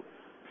 So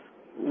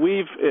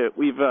we've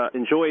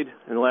enjoyed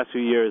in the last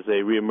few years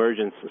a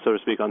reemergence, so to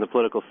speak, on the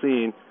political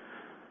scene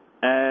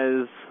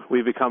as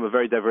we've become a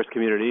very diverse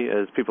community.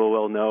 As people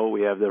well know,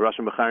 we have the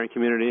Russian Bahraini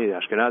community, the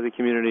Ashkenazi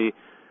community,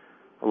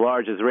 a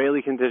large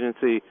Israeli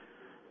contingency.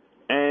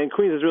 And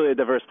Queens is really a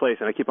diverse place,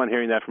 and I keep on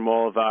hearing that from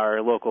all of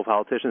our local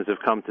politicians who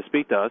have come to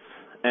speak to us.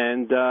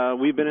 And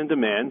we've been in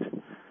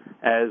demand,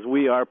 as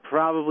we are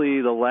probably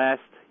the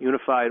last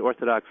unified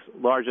Orthodox,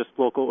 largest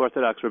local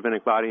Orthodox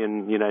rabbinic body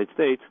in the United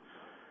States.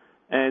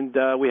 And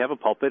we have a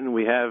pulpit, and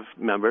we have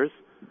members.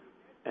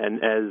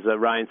 And as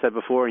Ryan said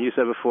before, and you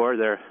said before,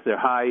 they're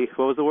high.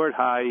 What was the word?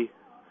 High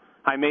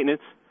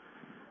maintenance.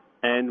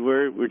 And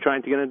we're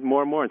trying to get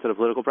more and more into the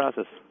political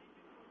process.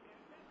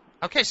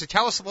 Okay, so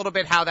tell us a little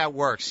bit how that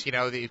works.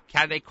 The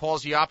candidate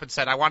calls you up and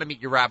said, I want to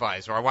meet your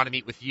rabbis, or I want to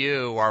meet with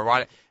you,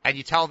 and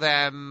you tell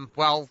them,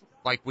 well,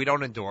 we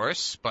don't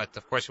endorse, but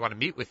of course we want to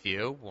meet with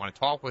you, we want to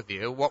talk with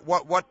you.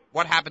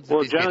 What happens?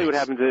 Well, generally what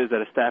happens is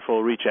that a staff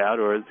will reach out,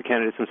 or the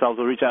candidates themselves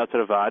will reach out to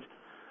the VOD,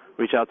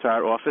 reach out to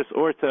our office,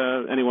 or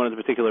to any one of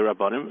the particular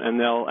rabbanim, and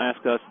they'll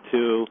ask us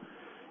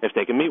if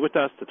they can meet with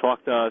us, to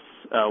talk to us.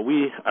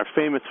 We are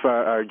famous for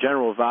our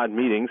general VOD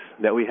meetings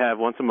that we have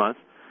once a month,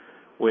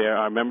 where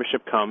our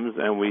membership comes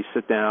and we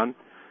sit down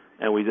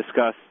and we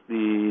discuss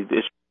the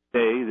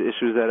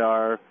issues that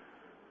are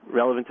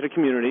relevant to the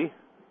community.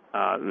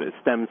 It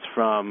stems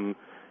from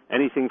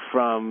anything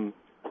from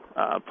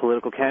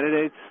political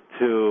candidates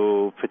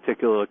to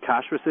particular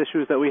kashrus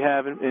issues that we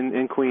have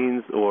in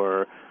Queens,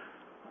 or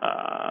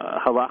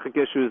halachic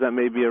issues that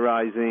may be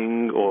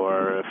arising,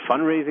 or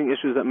fundraising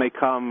issues that may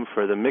come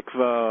for the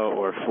mikvah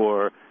or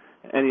for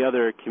any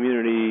other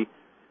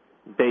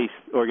community-based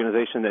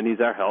organization that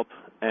needs our help.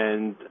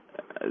 And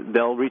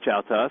they'll reach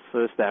out to us,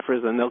 the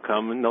staffers, and they'll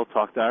come and they'll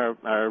talk to our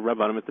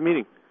rabbanim at the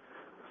meeting.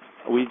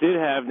 We did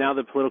have, now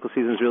the political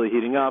season is really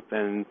heating up,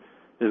 and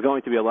there's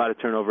going to be a lot of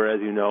turnover,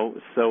 as you know.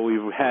 So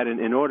we've had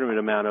an inordinate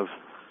amount of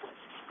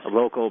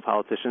local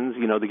politicians.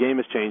 The game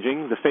is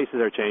changing. The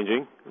faces are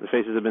changing. The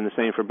faces have been the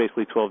same for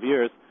basically 12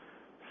 years.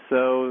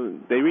 So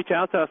they reach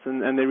out to us,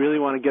 and they really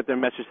want to get their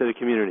message to the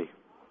community.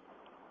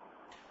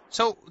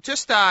 So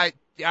just I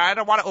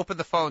don't want to open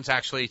the phones,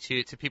 actually,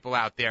 to people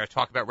out there,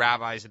 talk about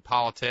rabbis and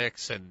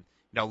politics and,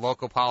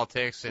 local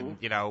politics. And,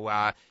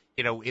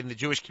 in the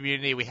Jewish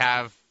community, we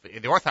have,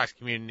 in the Orthodox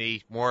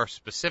community, more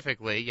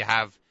specifically, you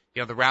have,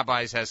 the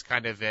rabbis as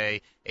kind of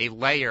a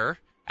layer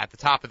at the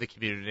top of the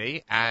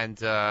community, and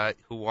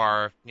who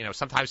are,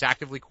 sometimes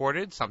actively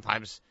courted,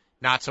 sometimes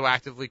not so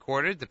actively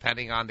courted,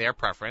 depending on their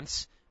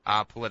preference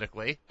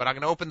politically. But I'm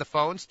going to open the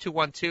phones,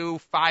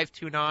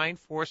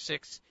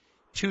 212-529-4620,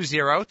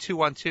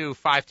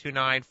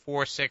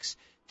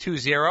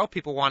 212-529-4620.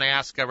 People want to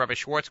ask Rabbi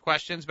Schwartz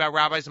questions about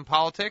rabbis and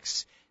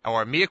politics,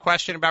 or me a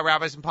question about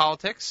rabbis and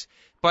politics.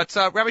 But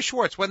Rabbi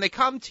Schwartz, when they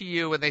come to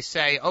you and they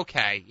say,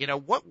 okay,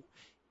 what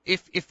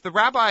if the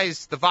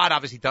rabbis, the VOD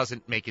obviously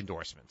doesn't make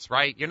endorsements,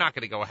 right? You're not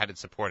going to go ahead and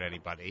support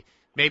anybody.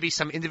 Maybe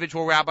some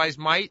individual rabbis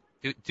might.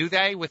 Do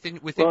they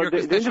within your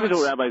constituents? The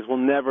individual rabbis will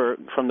never,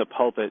 from the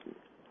pulpit,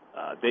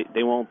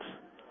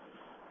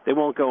 they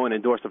won't go and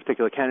endorse a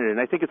particular candidate. And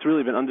I think it's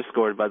really been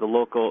underscored by the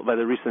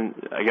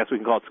recent, I guess we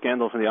can call it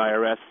scandal from the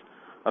IRS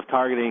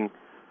targeting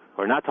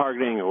or not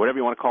targeting or whatever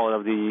you want to call it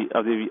of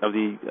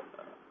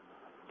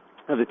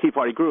the Tea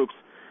Party groups,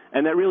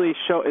 and that really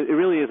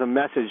is a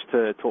message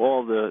to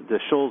all the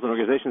shuls and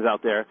organizations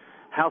out there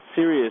how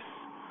serious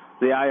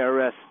the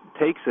IRS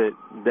takes it,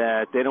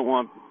 that they don't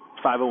want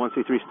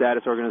 501c3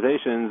 status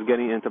organizations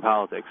getting into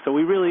politics. So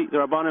the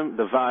Rabbanim,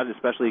 the Vaad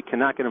especially,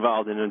 cannot get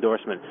involved in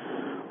endorsement.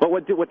 But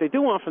what they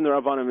do want from the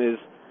Rabbanim is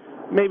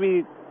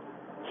maybe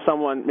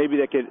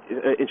they could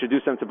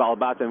introduce them to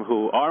Balabatim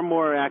who are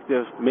more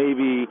active.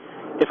 Maybe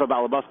if a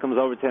Balabas comes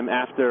over to him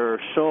after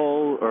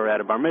shul or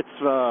at a bar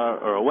mitzvah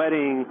or a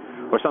wedding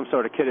or some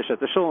sort of kiddush at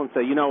the shul and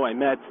say, I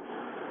met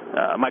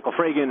Michael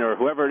Fragan or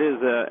whoever it is,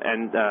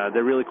 and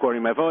they're really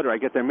courting my vote, or I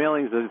get their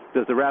mailings.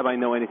 Does the rabbi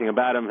know anything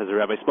about him? Has the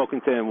rabbi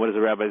spoken to him? What is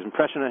the rabbi's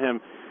impression of him?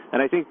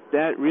 And I think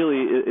that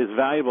really is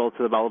valuable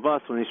to the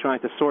Balabas when he's trying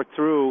to sort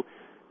through,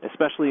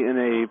 especially in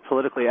a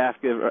politically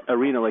active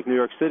arena like New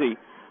York City.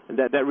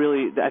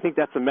 I think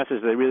that's a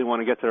message they really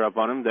want to get to the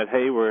Rabbanim, that,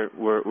 hey,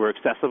 we're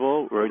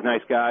accessible, we're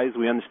nice guys,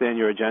 we understand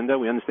your agenda,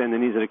 we understand the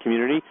needs of the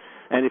community,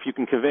 and if you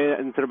can convey that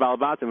into the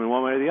Balabatim in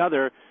one way or the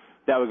other,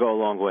 that would go a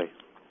long way.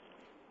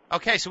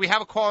 Okay, so we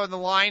have a caller on the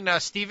line.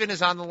 Stephen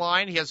is on the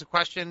line. He has a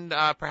question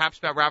perhaps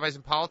about rabbis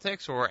and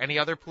politics or any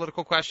other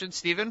political questions.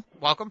 Stephen,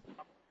 welcome.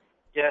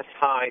 Yes,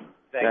 hi.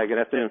 Thanks good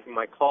afternoon. for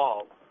my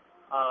call.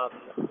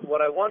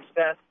 What I wanted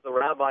to ask the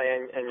rabbi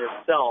and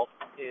yourself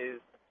is,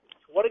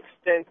 to what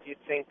extent do you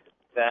think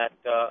that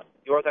the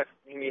Orthodox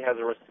community has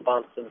a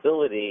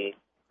responsibility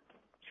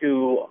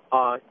to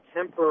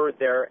temper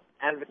their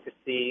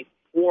advocacy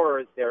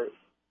for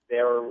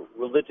their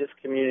religious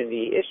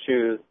community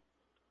issues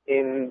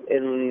in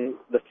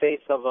the face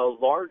of a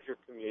larger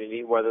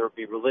community, whether it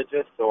be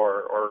religious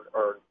or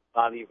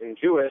not even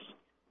Jewish,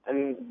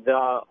 and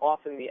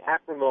often the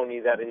acrimony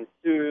that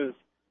ensues,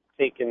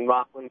 take in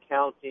Rockland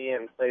County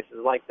and places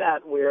like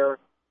that, where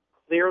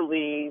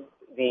clearly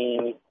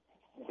the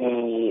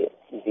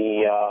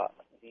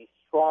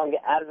strong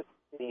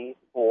advocacy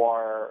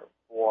for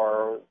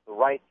the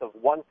rights of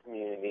one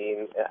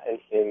community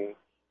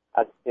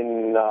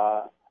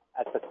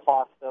at the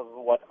cost of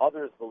what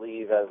others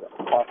believe as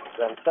a cost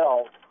to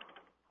themselves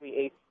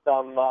creates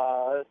some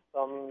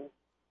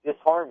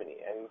disharmony.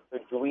 And so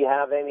do we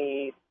have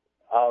any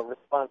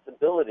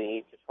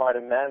responsibility to try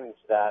to manage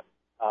that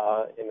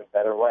in a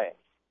better way?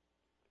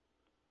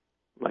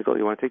 Michael,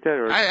 you want to take that?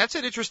 Or? That's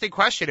an interesting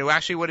question. It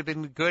actually would have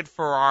been good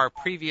for our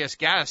previous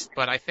guest,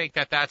 but I think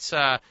that's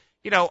I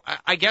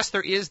guess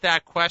there is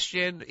that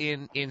question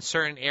in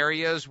certain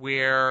areas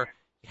where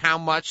how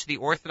much the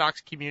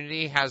Orthodox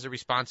community has a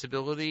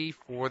responsibility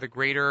for the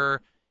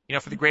greater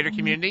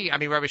community. I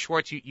mean, Rabbi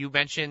Schwartz, you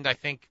mentioned, I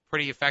think,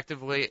 pretty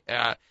effectively,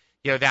 that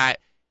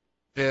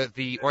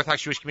the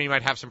Orthodox Jewish community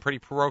might have some pretty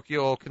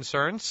parochial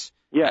concerns.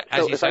 Yeah,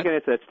 so if I can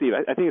answer that, Steve,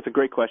 I think it's a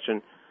great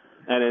question.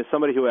 And as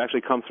somebody who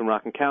actually comes from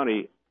Rockland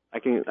County, I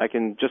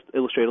can just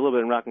illustrate a little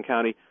bit in Rockland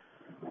County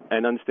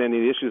and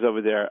understanding the issues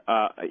over there.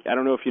 I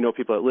don't know if you know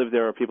people that live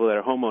there or people that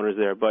are homeowners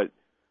there, but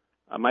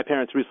my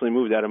parents recently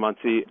moved out of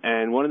Muncie,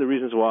 and one of the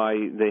reasons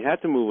why they had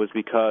to move was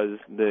because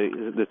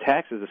the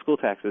taxes, the school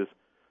taxes,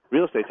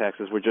 real estate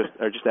taxes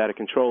are just out of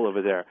control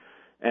over there.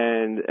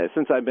 And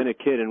since I've been a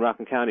kid in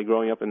Rockland County,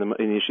 growing up in the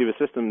yeshiva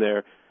system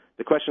there,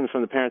 the question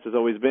from the parents has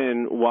always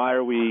been, why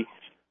are we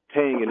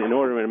paying an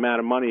inordinate amount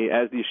of money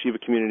as the yeshiva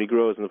community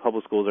grows and the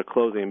public schools are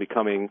closing and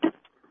becoming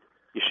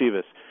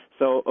yeshivas?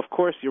 So, of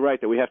course, you're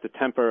right that we have to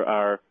temper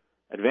our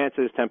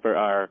advances, temper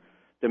our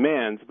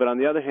demands, but on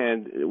the other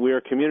hand, we're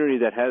a community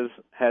that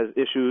has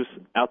issues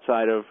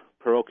outside of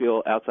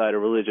parochial, outside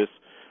of religious,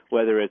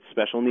 whether it's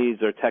special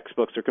needs or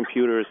textbooks or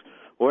computers,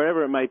 or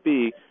wherever it might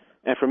be.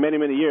 And for many,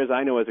 many years,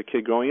 I know as a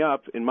kid growing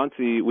up in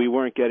Muncie, we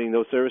weren't getting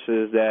those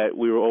services that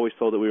we were always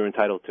told that we were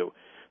entitled to.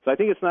 So I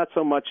think it's not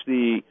so much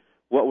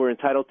what we're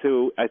entitled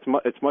to,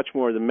 it's much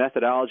more the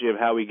methodology of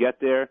how we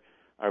get there,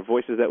 our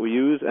voices that we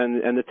use,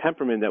 and the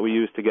temperament that we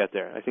use to get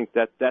there. I think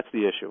that's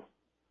the issue.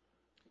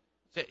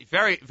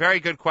 Very, very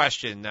good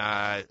question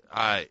on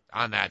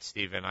that,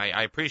 Stephen.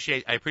 I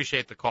appreciate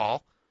the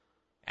call,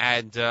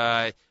 and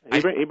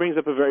he brings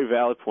up a very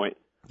valid point.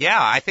 Yeah,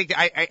 I think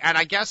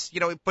I guess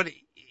but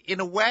in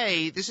a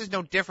way, this is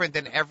no different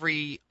than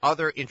every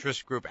other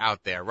interest group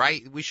out there,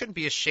 right? We shouldn't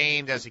be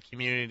ashamed as a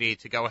community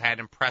to go ahead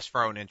and press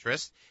for our own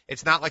interest.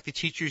 It's not like the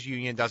teachers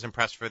union doesn't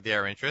press for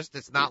their interest.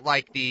 It's not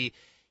like the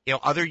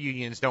other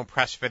unions don't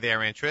press for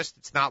their interest.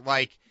 It's not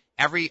like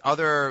every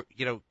other,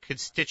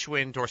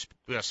 constituent or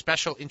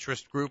special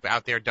interest group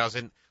out there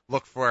doesn't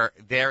look for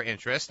their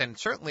interest. And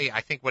certainly,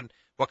 I think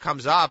what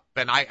comes up,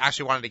 and I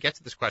actually wanted to get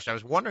to this question, I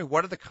was wondering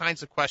what are the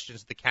kinds of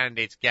questions the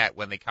candidates get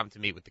when they come to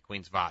meet with the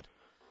Queen's Vaad?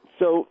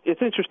 So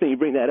it's interesting you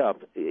bring that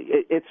up.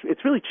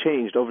 It's really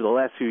changed over the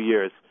last few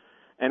years,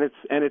 and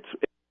it's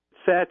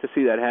sad to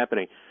see that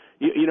happening.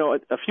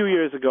 A few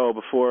years ago,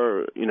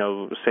 before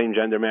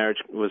same-gender marriage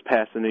was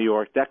passed in New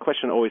York, that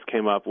question always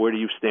came up: where do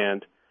you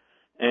stand?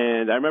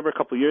 And I remember a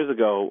couple of years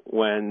ago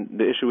when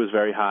the issue was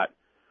very hot,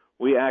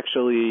 we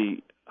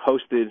actually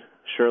hosted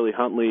Shirley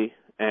Huntley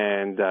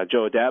and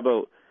Joe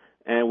Adabo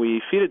and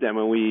we feted them,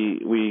 and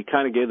we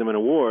kind of gave them an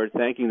award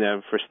thanking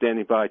them for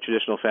standing by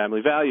traditional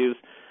family values,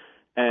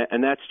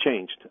 and that's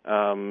changed.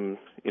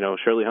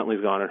 Shirley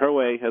Huntley's gone on her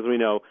way, as we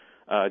know.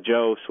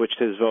 Joe switched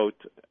his vote,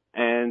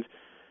 and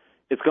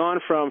it's gone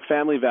from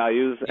family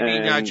values. You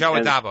mean Joe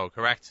Adabo,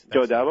 correct?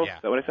 Joe Adabo? Yeah.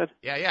 Is that what I said?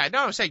 Yeah.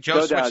 No, I'm saying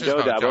Joe switched his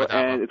vote. Joe Adabo.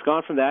 And it's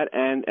gone from that,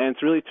 and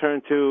it's really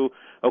turned to,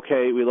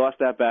 okay, we lost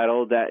that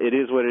battle. That it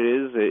is what it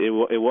is.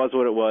 It was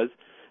what it was.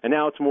 And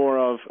now it's more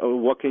of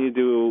what can you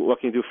do? What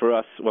can you do for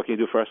us? What can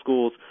you do for our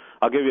schools?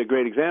 I'll give you a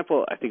great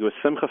example. I think it was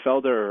Simcha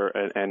Felder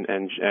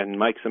and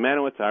Mike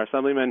Simanowitz, our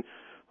assemblymen,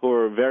 who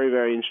were very,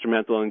 very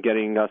instrumental in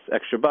getting us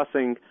extra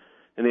busing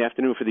in the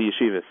afternoon for the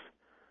yeshivas.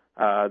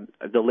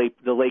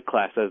 The late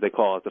class, as they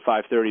call it, the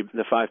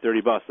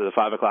 5:30 bus, or the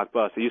 5 o'clock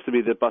bus. It used to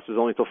be the bus was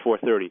only till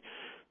 4:30.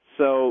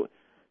 So,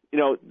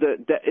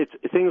 it's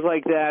things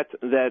like that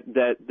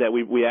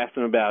we asked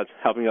them about,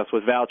 helping us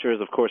with vouchers.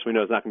 Of course, we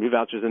know there's not going to be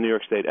vouchers in New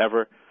York State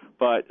ever,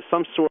 but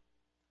some sort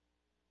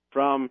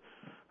from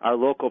our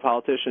local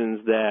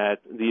politicians that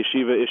the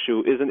yeshiva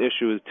issue is an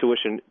issue,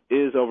 tuition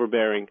is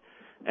overbearing,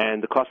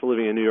 and the cost of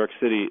living in New York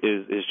City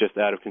is just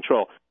out of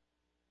control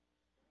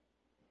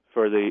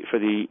for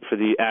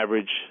the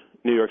average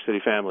New York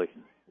City family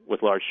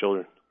with large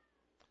children.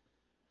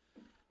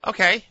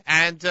 Okay,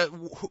 and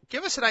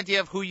give us an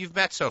idea of who you've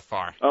met so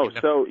far.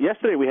 So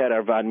yesterday we had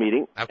our VOD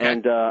meeting,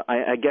 and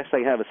I guess I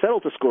have a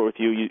settle to score with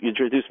you. You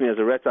introduced me as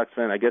a Red Sox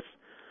fan. I guess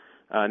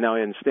now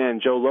I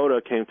understand. Joe Loda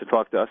came to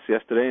talk to us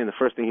yesterday, and the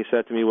first thing he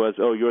said to me was,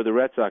 "Oh, you're the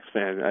Red Sox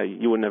fan.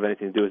 You wouldn't have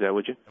anything to do with that,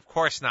 would you?" Of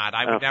course not.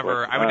 I would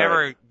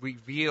never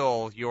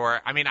reveal your.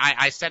 I mean,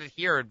 I said it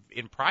here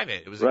in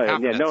private. It was right. In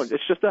confidence. Yeah, no,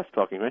 it's just us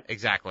talking, right?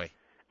 Exactly.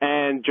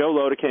 And Joe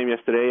Loda came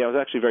yesterday. I was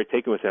actually very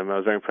taken with him. I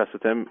was very impressed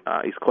with him.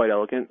 He's quite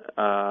eloquent.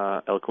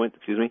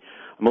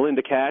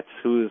 Melinda Katz,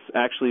 who's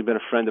actually been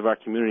a friend of our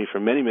community for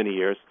many, many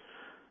years.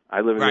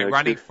 I live in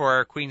running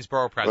for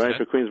Queensboro president.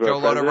 Running for Queensboro Joe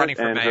Loda president, running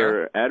for and mayor.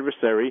 her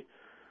adversary,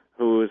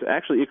 who is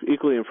actually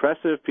equally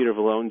impressive, Peter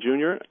Vallone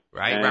Jr.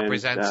 Right, and,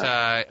 represents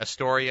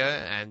Astoria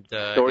and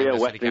Astoria,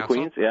 Western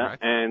Queens. Yeah, right.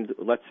 And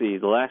let's see,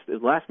 the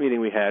last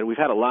meeting we've had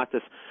a lot.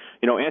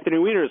 Anthony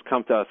Weiner has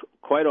come to us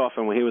quite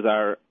often when he was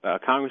our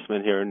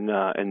congressman here in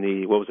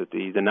the what was it,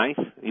 the ninth?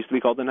 It used to be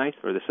called the ninth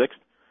or the sixth?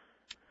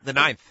 The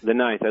ninth. The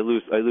ninth. I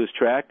lose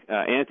track.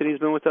 Anthony's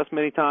been with us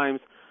many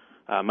times.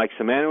 Mike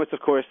Simanowitz, of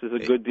course, is a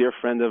good dear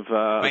friend of.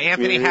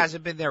 Anthony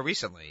hasn't been there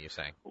recently. You're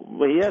saying?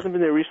 Well, he hasn't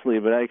been there recently,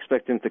 but I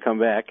expect him to come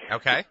back.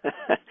 Okay.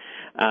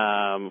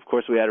 Of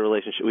course, we had a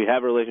relationship. We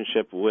have a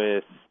relationship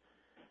with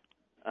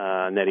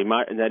Nettie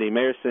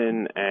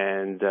Mayerson,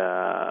 and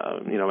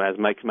as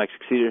Mike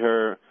succeeded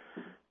her,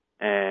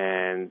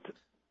 and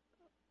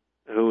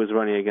who was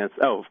running against?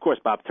 Oh, of course,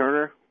 Bob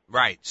Turner.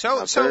 Right.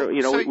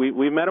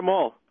 We met them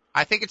all.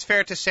 I think it's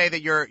fair to say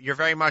that you're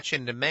very much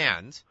in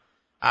demand.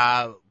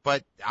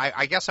 But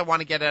I guess I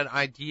want to get an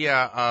idea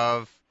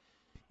of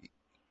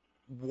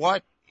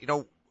what,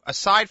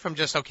 aside from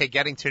just,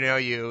 getting to know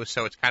you,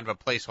 so it's kind of a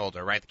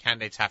placeholder, right? The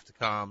candidates have to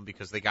come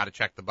because they got to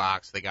check the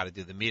box, they got to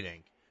do the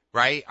meeting,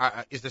 right?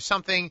 Is there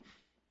something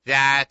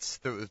that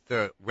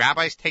the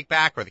rabbis take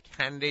back or the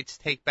candidates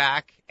take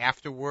back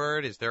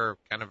afterward? Is there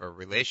kind of a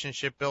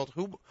relationship built?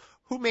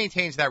 Who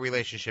maintains that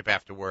relationship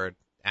afterward?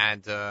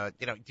 And, do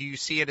you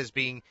see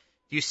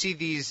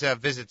these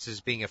visits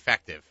as being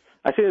effective?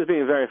 I see it as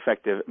being very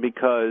effective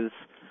because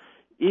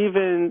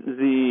even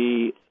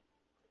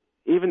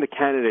the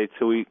candidates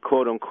who we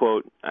quote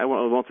unquote, I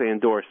won't say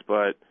endorse,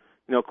 but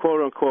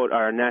quote unquote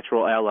our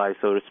natural allies,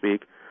 so to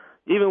speak,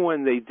 even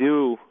when they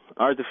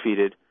are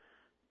defeated,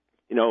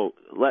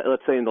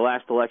 let's say in the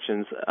last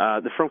elections,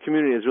 the Frum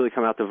community has really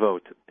come out to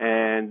vote,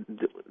 and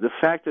the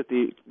fact that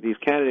these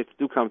candidates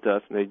do come to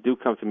us and they do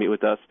come to meet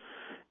with us,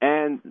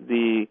 and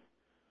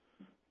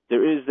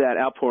there is that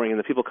outpouring and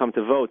the people come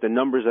to vote, the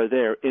numbers are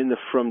there in the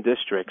Frum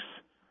districts,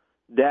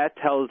 that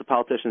tells the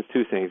politicians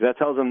two things. That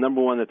tells them,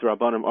 number one, that the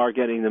Rabbanim are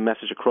getting the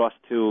message across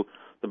to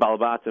the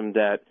Balabatim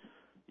that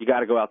you got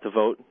to go out to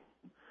vote.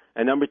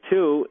 And number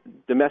two,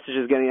 the message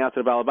is getting out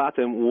to the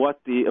Balabatim what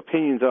the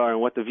opinions are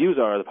and what the views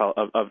are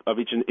of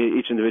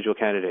each individual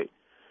candidate.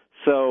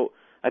 So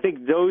I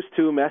think those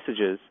two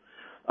messages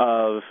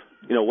of,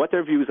 what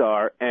their views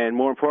are and,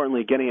 more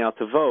importantly, getting out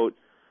to vote,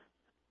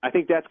 I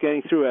think that's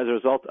getting through as a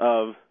result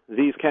of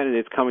these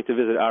candidates coming to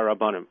visit our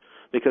Rabbanim,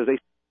 because they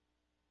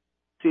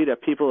see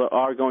that people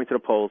are going to the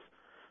polls,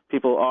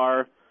 people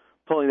are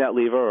pulling that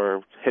lever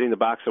or hitting the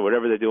box or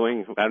whatever they're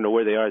doing. I don't know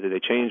where they are, did they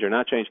change or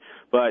not change,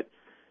 but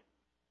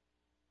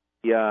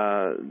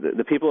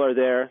the people are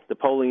there, the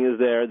polling is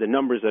there, the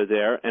numbers are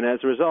there, and as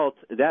a result,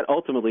 that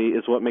ultimately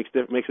is what makes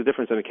a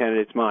difference in a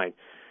candidate's mind.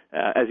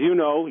 As you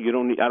know, I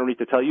don't need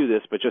to tell you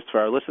this, but just for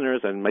our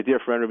listeners, and my dear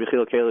friend Rabbi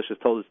Chil Kalish has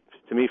told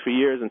to me for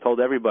years and told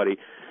everybody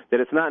that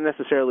it's not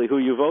necessarily who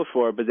you vote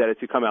for, but that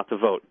it's you come out to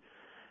vote.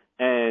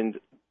 And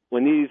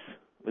when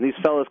these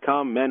fellows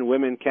come, men,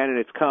 women,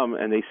 candidates come,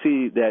 and they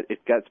see that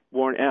it gets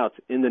borne out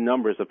in the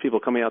numbers of people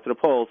coming out to the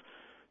polls,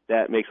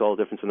 that makes all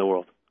the difference in the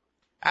world.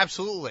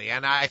 Absolutely,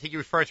 and I think you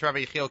referred to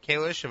Rabbi Yechiel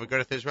Kalish of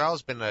Agudath Israel,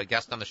 has been a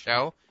guest on the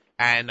show,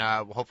 and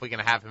we're hopefully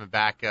going to have him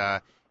back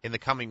in the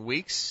coming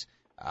weeks.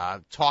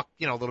 Talk,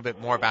 a little bit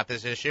more about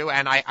this issue,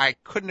 and I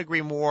couldn't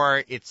agree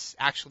more. It's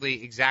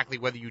actually exactly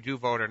whether you do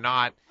vote or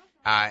not.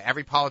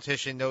 Every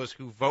politician knows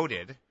who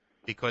voted,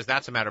 because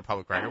that's a matter of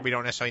public record. We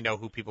don't necessarily know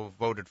who people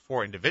voted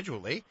for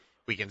individually.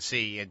 We can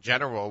see in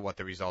general what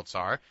the results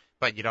are,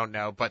 but you don't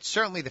know. But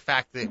certainly the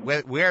fact that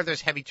where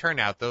there's heavy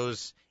turnout,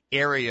 those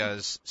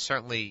areas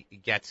certainly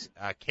get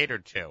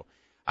catered to.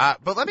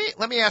 But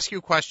let me ask you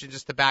a question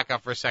just to back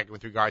up for a second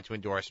with regard to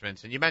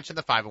endorsements. And you mentioned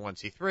the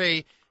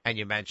 501c3, and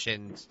you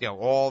mentioned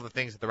all the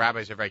things that the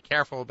rabbis are very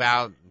careful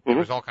about. There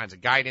was all kinds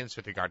of guidance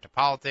with regard to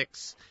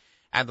politics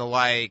and the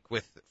like,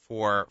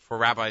 for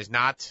rabbis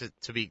not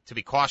to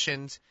be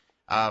cautioned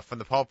from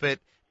the pulpit.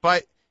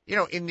 But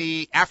in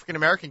the African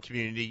American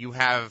community, you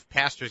have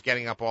pastors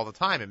getting up all the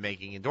time and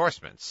making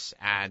endorsements.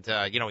 And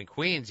in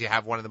Queens, you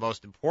have one of the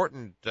most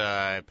important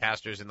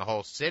pastors in the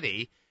whole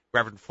city,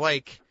 Reverend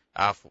Flake.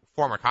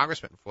 Former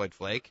Congressman Floyd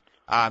Flake,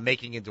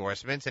 making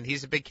endorsements, and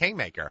he's a big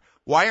kingmaker.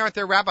 Why aren't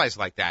there rabbis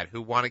like that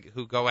who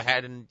go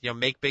ahead and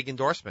make big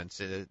endorsements?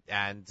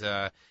 And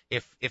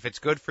if it's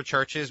good for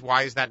churches,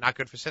 why is that not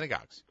good for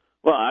synagogues?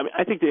 Well,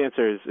 I think the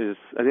answer is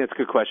I think that's a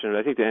good question.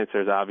 I think the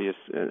answer is obvious,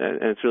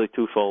 and it's really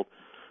twofold.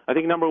 I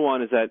think number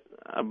one is that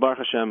Baruch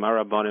Hashem,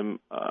 our Rabbanim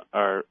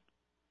are,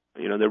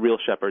 they're real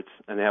shepherds,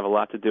 and they have a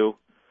lot to do.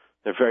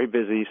 They're very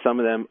busy. Some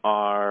of them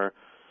are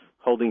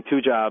holding two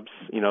jobs.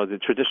 The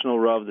traditional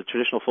Rav, the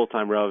traditional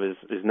full-time Rav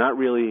is not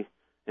really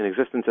in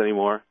existence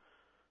anymore.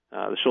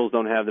 The shuls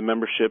don't have the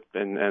membership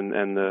and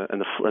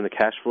the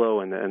cash flow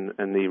and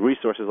the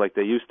resources like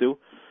they used to.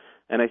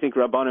 And I think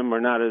Rabbanim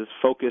are not as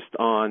focused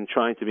on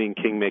trying to be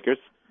kingmakers.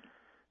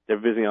 They're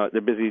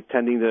busy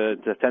tending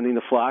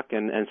the flock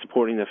and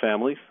supporting their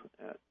families.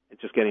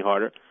 It's just getting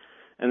harder.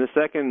 And the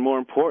second, more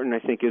important, I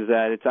think, is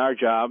that it's our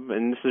job,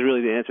 and this is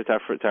really the answer to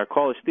our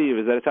caller, Steve,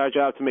 is that it's our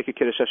job to make a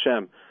Kiddush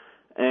Hashem.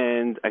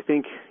 And I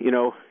think,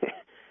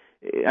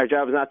 our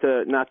job is not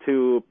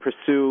to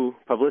pursue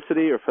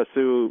publicity or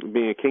pursue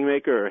being a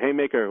kingmaker or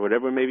haymaker or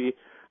whatever it may be.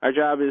 Our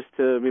job is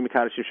to be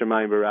Mekadosh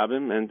Shemayim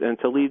B'Rabim and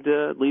to lead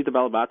the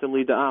Balabatim,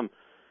 lead the Am.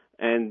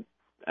 And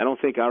I don't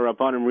think our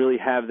Rabbanim really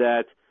have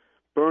that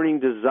burning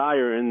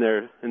desire in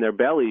their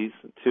bellies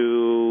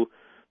to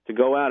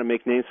go out and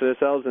make names for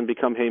themselves and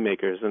become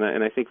haymakers. And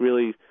I think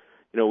really,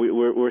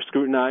 we're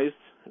scrutinized.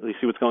 You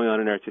see what's going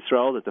on in Eretz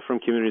Yisrael, that the Frum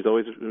community is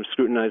always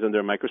scrutinized under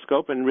a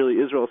microscope, and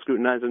really Israel is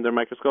scrutinized under a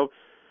microscope.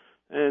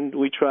 And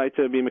we try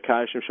to be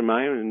Mekadosh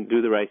Shemayim and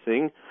do the right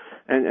thing,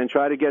 and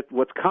try to get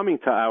what's coming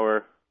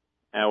to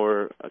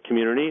our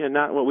community, and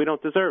not what we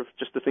don't deserve,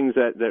 just the things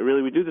that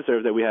really we do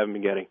deserve that we haven't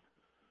been getting.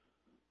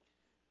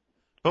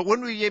 But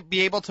wouldn't we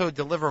be able to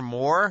deliver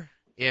more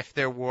if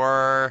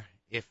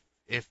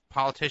if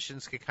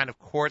politicians could kind of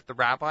court the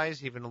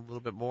rabbis even a little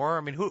bit more?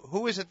 I mean,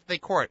 who is it that they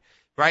court?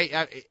 Right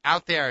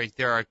out there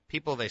are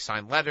people, they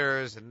sign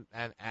letters and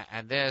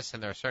this,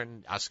 and there are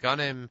certain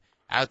askanim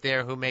out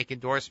there who make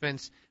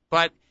endorsements.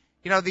 But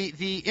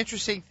the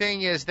interesting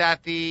thing is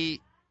that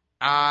the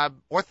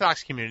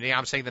Orthodox community,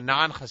 I'm saying the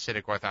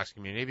non-Hasidic Orthodox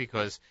community,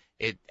 because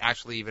it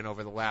actually, even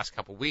over the last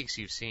couple of weeks,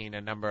 you've seen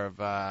a number of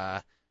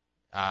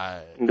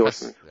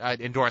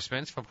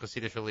endorsements from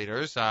Hasidic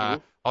leaders,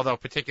 although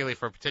particularly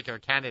for a particular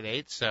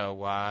candidate.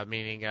 So,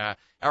 meaning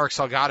Eric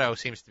Salgado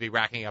seems to be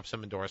racking up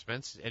some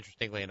endorsements,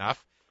 interestingly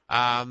enough.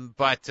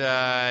 But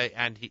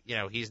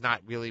he's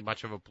not really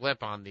much of a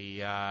blip on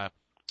the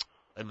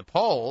in the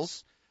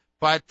polls.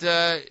 But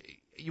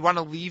you want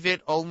to leave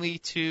it only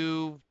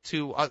to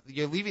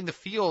you're leaving the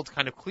field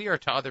kind of clear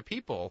to other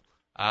people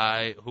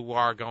who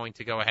are going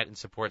to go ahead and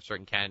support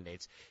certain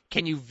candidates.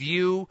 Can you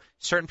view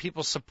certain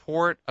people's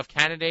support of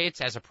candidates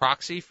as a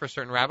proxy for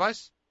certain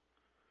rabbis?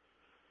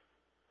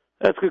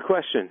 That's a good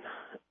question.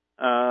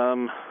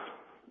 I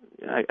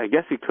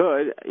guess you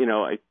could.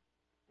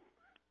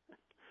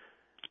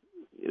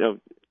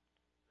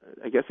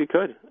 I guess you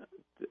could.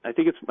 I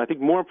think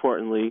more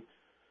importantly,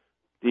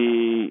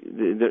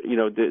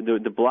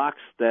 the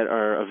blocks that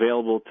are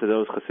available to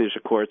those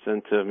Hasidic courts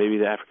and to maybe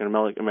the African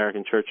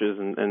American churches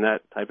and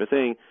that type of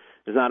thing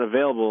is not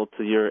available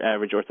to your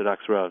average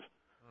Orthodox Rav.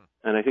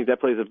 And I think that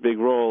plays a big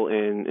role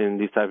in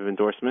these type of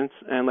endorsements.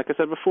 And like I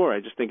said before, I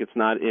just think it's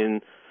not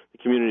in the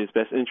community's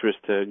best interest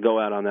to go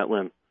out on that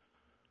limb.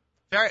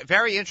 Very,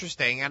 very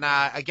interesting. And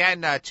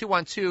again,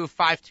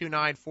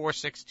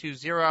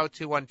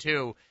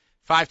 212-529-4620,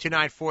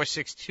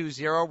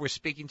 212-529-4620. We're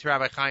speaking to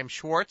Rabbi Chaim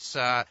Schwartz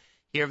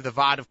here of the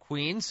Vod of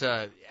Queens.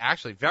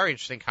 Actually, very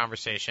interesting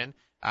conversation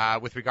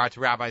with regard to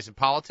rabbis and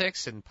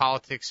politics and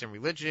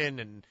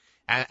religion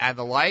and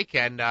the like,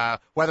 and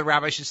whether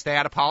rabbis should stay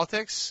out of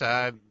politics.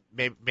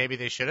 Maybe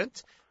they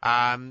shouldn't.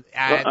 Well,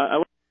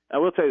 I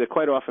will tell you that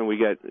quite often we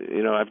get,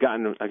 I've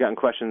gotten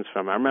questions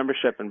from our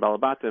membership and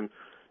Balabatim.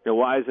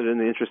 Why is it in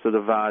the interest of the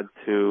Vod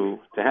to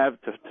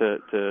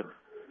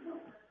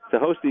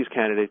host these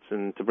candidates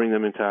and to bring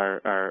them into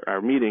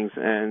our meetings?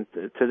 And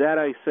to that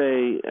I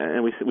say,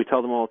 and we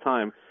tell them all the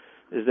time,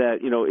 is that,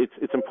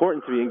 it's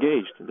important to be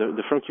engaged.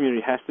 The frum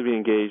community has to be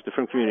engaged. The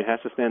frum community has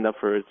to stand up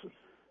for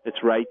its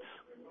rights,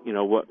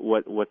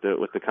 what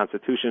the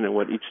Constitution and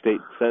what each state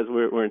says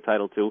we're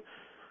entitled to.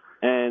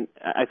 And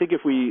I think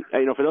if we,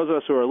 for those of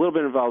us who are a little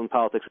bit involved in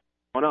politics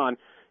going on,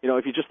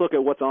 if you just look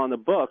at what's on the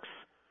books,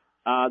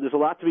 there's a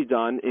lot to be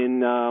done in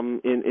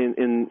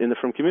the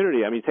frum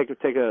community. I mean, take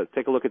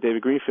a look at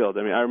David Greenfield.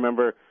 I mean, I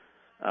remember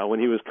when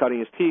he was cutting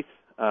his teeth.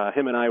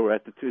 Him and I were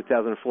at the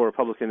 2004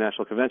 Republican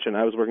National Convention.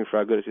 I was working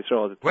for Agudas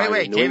Yisrael at the time.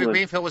 Wait, David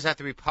Greenfield was at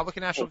the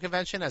Republican National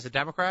Convention as a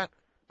Democrat?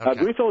 Okay.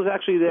 Greenfield was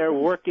actually there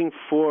working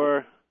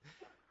for,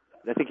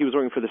 I think he was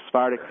working for the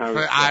Sephardic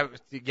Congress.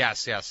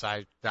 Yes,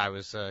 I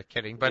was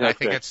kidding, but I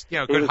think it's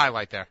good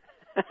highlight there.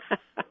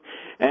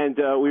 And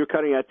we were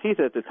cutting our teeth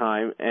at the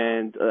time,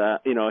 and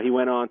he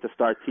went on to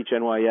start Teach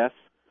NYS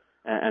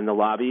and the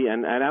lobby,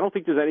 and I don't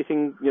think there's any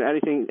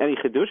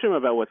chidushim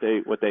about what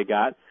they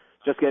got.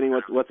 Just getting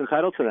what's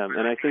entitled to them,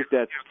 and I think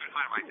that.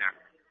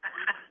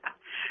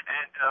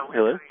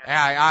 Hello?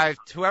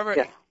 Whoever,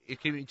 yeah. You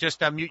can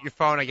just mute your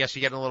phone. I guess you're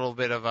getting a little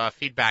bit of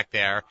feedback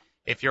there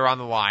if you're on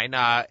the line.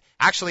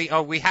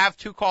 We have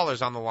two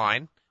callers on the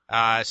line.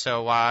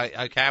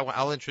 Okay,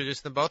 I'll introduce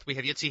them both. We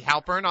have Yitzi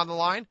Halpern on the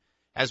line,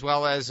 as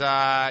well as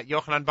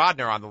Yochanan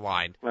Bodner on the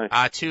line.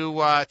 Right. Two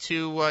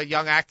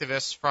young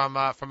activists from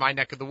my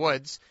neck of the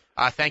woods.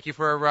 Thank you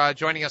for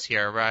joining us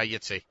here,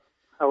 Yitzi.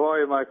 How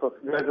are you, Michael?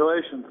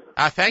 Congratulations.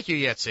 Thank you,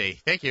 Yitzi.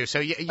 Thank you. So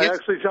I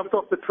actually jumped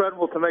off the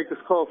treadmill to make this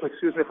call, so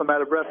excuse me if I'm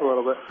out of breath a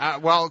little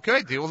bit. Well,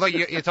 good. Well, look,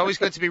 it's always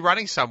good to be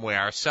running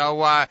somewhere.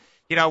 So,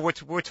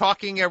 we're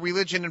talking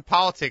religion and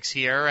politics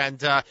here, and,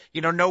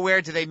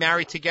 nowhere do they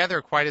marry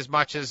together quite as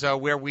much as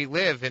where we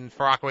live in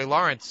Far Rockaway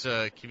Lawrence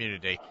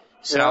community.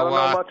 So, I don't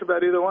know much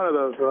about either one of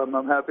those, so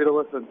I'm happy to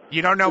listen.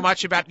 You don't know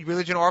much about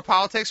religion or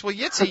politics? Well,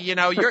 Yitzi,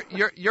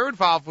 you're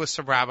involved with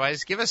some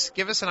rabbis. Give us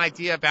an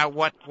idea about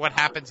what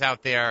happens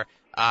out there.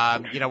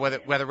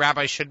 Whether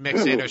rabbis should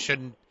mix in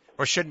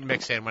or shouldn't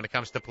mix in when it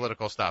comes to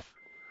political stuff.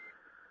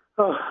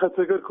 Oh, that's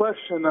a good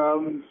question. A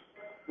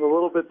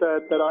little bit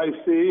that I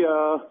see.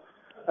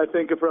 I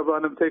think if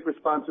Rabbanim take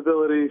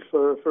responsibility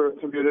for a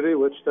community,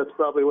 which that's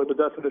probably what the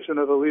definition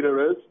of a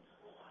leader is,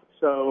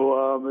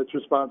 so it's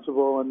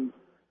responsible and.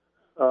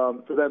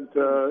 For them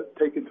to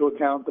take into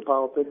account the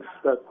politics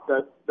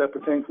that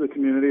pertain to the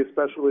community,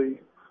 especially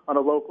on a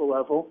local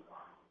level.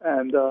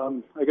 And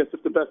I guess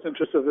if the best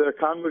interests of their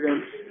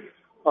congregants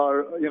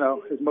are,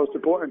 is most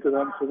important to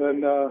them, so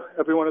then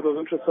every one of those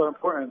interests are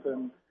important.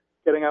 And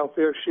getting our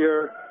fair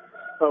share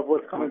of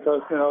what's coming to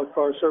us, as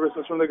far as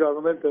services from the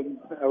government and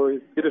our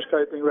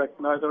Yiddishkeit being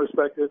recognized and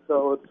respected.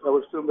 So I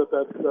would assume that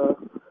that's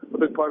a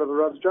big part of the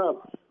Rav's job.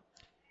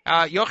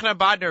 Yochanan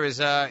Bodner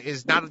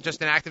is not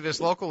just an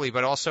activist locally,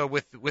 but also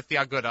with the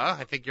Aguda.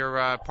 I think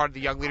you're part of the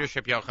Young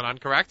Leadership,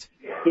 Yochanan, correct?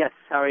 Yes.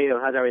 How are you?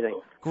 How's everything?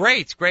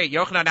 Great.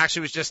 Yochanan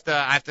actually was just,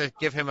 I have to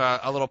give him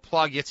a little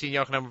plug. Yitzi and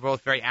Yochanan were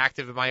both very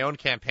active in my own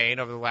campaign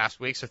over the last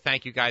week, so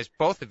thank you guys,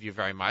 both of you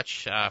very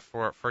much,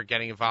 for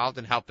getting involved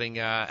and helping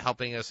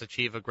us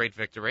achieve a great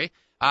victory.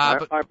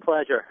 Our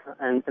pleasure.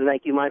 And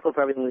thank you, Michael,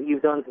 for everything that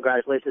you've done.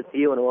 Congratulations to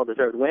you on a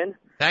well-deserved win.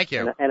 Thank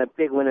you. And a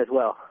big win as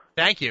well.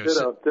 Thank you.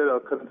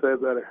 Ditto. Couldn't say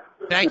it better.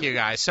 Thank you,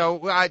 guys. So,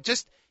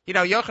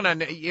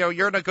 Yochanan,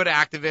 you're a good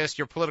activist.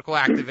 You're a political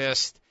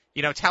activist.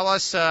 Tell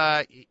us,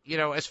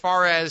 as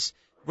far as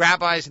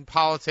rabbis and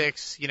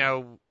politics,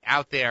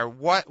 out there,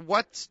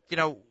 what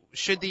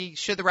should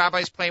the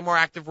rabbis play a more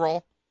active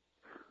role?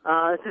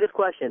 It's a good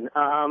question.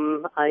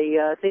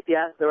 I think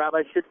the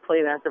rabbis should play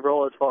an active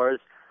role as far as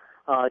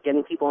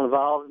getting people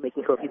involved,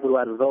 making sure people go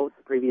out and vote.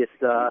 The previous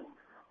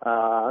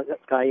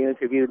guy you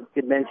interviewed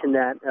did mention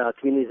that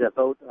communities that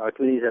vote are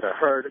communities that are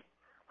heard.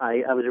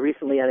 I was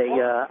recently at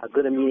a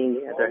good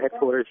meeting at their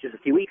headquarters just a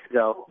few weeks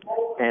ago,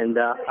 and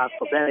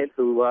Oscar Bennett,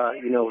 who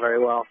you know very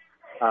well,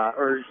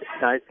 urged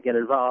guys to get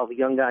involved,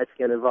 young guys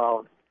to get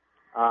involved,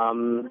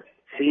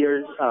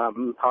 leaders,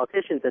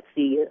 politicians that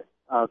see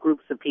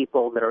groups of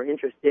people that are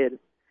interested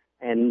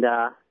and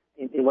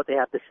in what they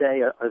have to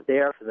say are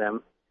there for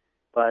them.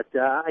 But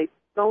I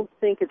don't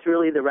think it's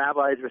really the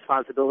rabbis'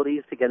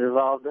 responsibilities to get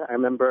involved. I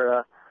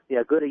remember the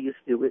Aguda used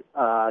to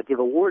give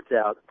awards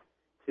out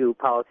to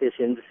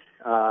politicians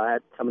at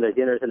some of their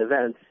dinners and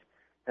events.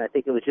 And I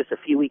think it was just a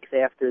few weeks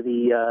after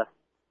the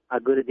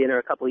Aguda dinner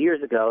a couple of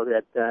years ago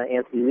that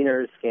Anthony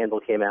Weiner's scandal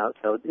came out.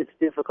 So it's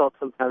difficult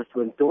sometimes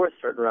to endorse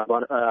certain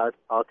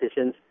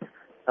politicians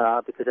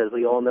because, as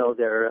we all know,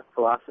 their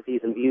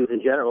philosophies and views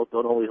in general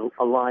don't always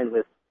align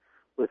with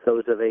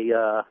those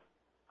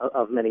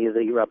of many of the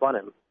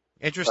Rabbanim.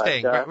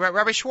 Interesting. But,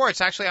 Rabbi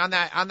Schwartz, actually, on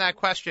that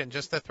question,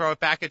 just to throw it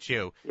back at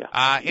you,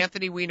 yeah.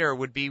 Anthony Weiner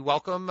would be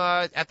welcome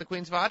at the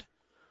Queen's Vod?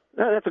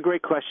 No, that's a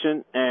great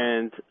question.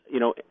 And,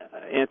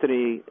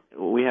 Anthony,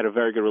 we had a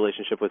very good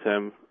relationship with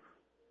him.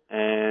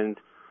 And,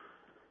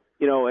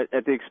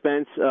 at the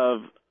expense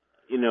of,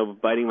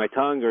 biting my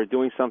tongue or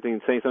doing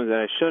something, saying something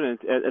that I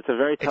shouldn't, it's a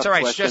very tough question. It's all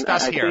right. It's just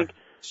us I here. think,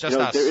 it's just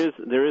us.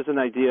 There is an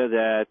idea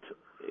that,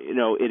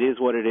 it is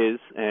what it is.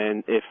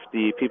 And if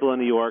the people in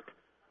New York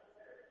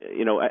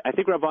I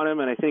think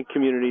Rabbanim and I think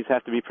communities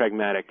have to be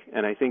pragmatic,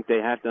 and I think they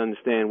have to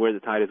understand where the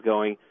tide is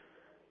going.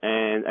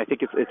 And I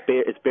think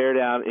it's bared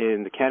out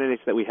in the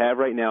candidates that we have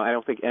right now. I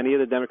don't think any of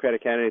the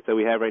Democratic candidates that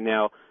we have right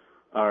now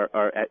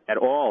are at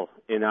all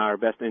in our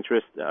best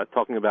interest,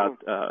 talking about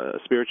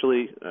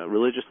spiritually,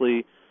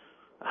 religiously,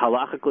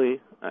 halachically.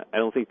 I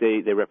don't think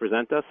they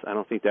represent us. I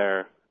don't think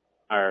they're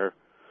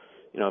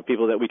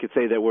people that we could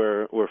say that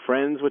we're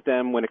friends with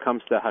them when it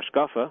comes to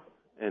hashkafa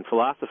and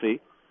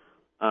philosophy.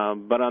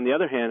 But on the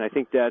other hand, I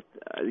think that,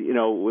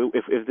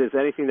 if there's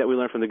anything that we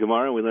learn from the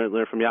Gemara and we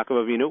learn from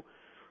Yaakov Avinu,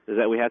 is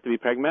that we have to be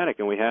pragmatic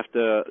and we have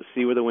to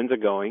see where the winds are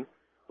going,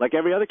 like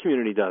every other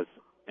community does.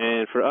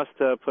 And for us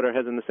to put our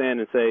heads in the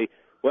sand and say,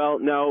 well,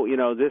 no,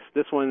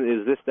 this one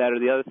is this, that, or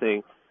the other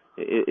thing,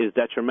 is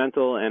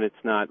detrimental, and it's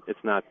not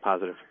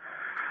positive.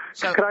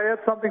 So, can I add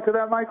something to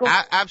that, Michael?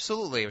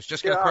 Absolutely. I was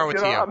just going to throw it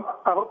to you.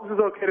 I hope this is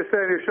okay to say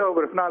on your show,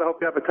 but if not, I hope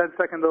you have a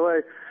 10-second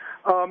delay.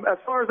 As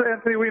far as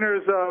Anthony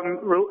Weiner's,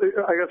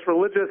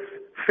 religious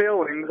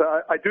failings,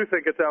 I do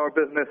think it's our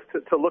business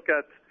to look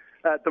at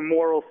the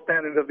moral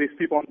standings of these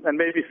people and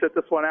maybe sit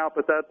this one out,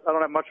 but I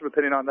don't have much of an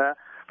opinion on that.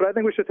 But I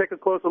think we should take a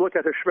closer look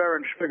at his Schwer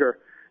and Schwigger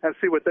and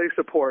see what they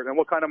support and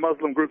what kind of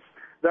Muslim groups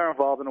they're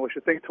involved in. And we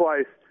should think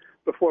twice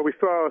before we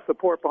throw our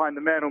support behind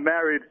the man who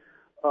married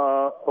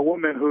a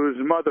woman whose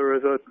mother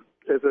is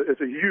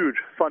a huge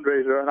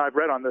fundraiser, and I've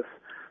read on this,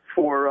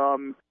 for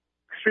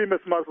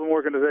extremist Muslim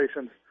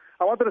organizations.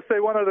 I wanted to say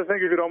one other thing,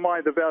 if you don't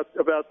mind, about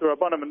the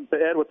Rabbanim, and to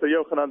add what the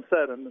Yochanan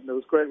said, and it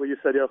was great what you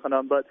said,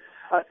 Yochanan, but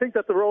I think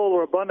that the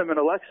role of Rabbanim in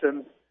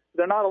elections,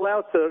 they're not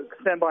allowed to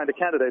stand behind a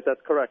candidate. That's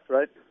correct,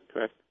 right?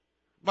 Correct.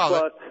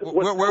 Well,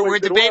 we're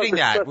debating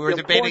that. We were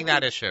debating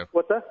that issue.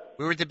 What's that?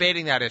 We were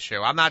debating that issue.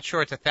 I'm not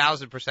sure it's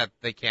 1,000%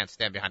 they can't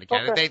stand behind a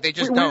candidate. Okay. They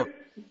just don't.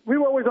 We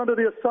were always under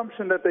the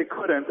assumption that they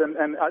couldn't,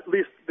 and at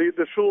least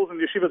the shuls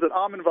and yeshivas that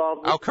I'm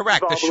involved with. Oh,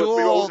 correct. The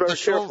shul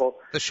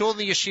and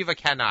the yeshiva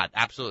cannot.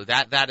 Absolutely.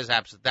 That is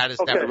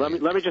okay. Definitely.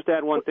 Let me just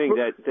add one thing,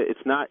 that it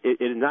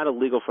is not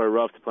illegal for a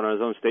rav to put on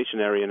his own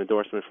stationery an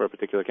endorsement for a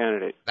particular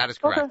candidate. That is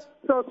correct. Okay.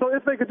 So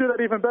if they could do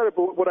that, even better.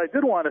 But what I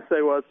did want to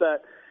say was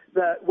that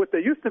what they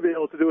used to be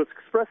able to do is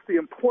express the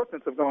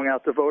importance of going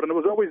out to vote, and it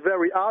was always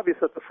very obvious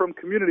that the Frum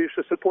community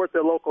should support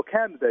their local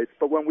candidates.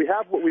 But when we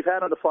have what we've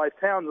had in the 5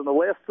 towns in the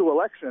last 2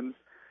 elections,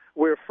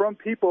 where Frum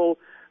people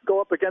go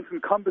up against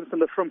incumbents in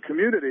the Frum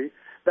community,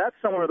 that's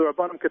somewhere the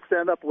Rabbanim could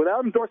stand up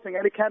without endorsing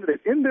any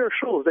candidate. In their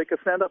shuls, they could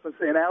stand up and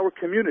say, in our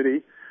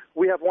community,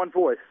 we have one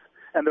voice.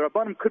 And the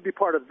Rabbanim could be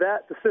part of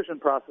that decision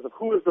process of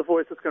who is the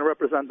voice that's going to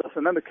represent us.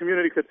 And then the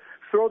community could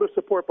throw their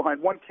support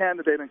behind one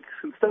candidate, and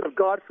instead of,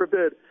 God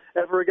forbid,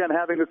 ever again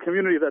having a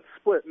community that's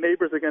split,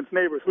 neighbors against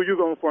neighbors, who you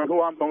going for and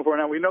who I'm going for.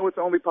 Now, we know it's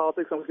only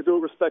politics, and we can do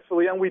it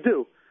respectfully, and we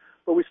do.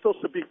 But we still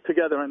should be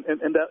together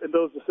in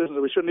those decisions.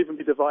 We shouldn't even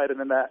be divided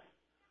in that.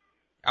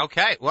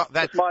 Okay, well,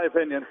 that's my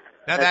opinion.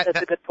 That's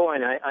a good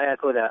point. I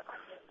echo that.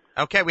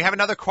 Okay, we have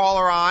another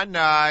caller on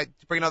to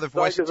bring another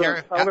voice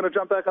here. I'm going to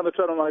jump back on the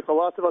treadmill, Michael.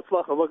 Lots of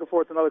atzlacha. I'm looking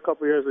forward to another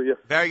couple of years with you.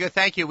 Very good,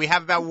 thank you. We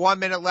have about 1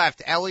 minute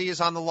left. Ellie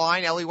is on the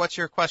line. Ellie, what's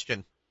your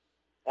question?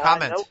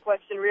 Comment. No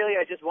question, really.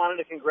 I just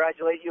wanted to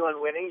congratulate you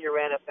on winning. You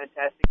ran a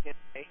fantastic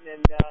campaign,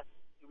 and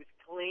it was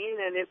clean,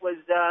 and it was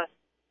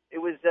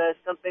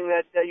something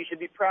that you should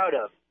be proud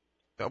of.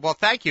 Well,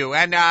 thank you.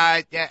 And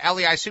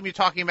Ellie, I assume you're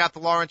talking about the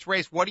Lawrence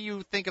race. What do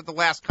you think of the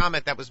last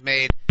comment that was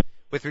made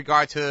with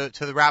regard to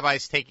the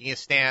rabbis taking a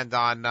stand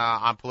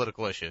on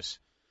political issues?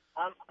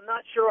 I'm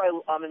not sure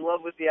I'm in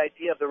love with the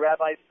idea of the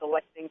rabbis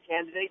selecting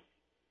candidates.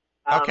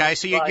 Okay,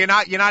 so you're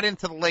not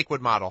into the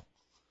Lakewood model.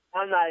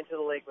 I'm not into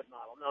the Lakewood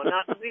model. No,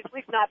 at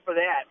least not for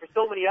that. For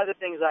so many other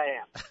things, I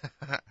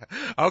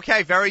am.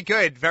 Okay, very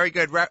good, very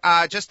good.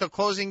 Just a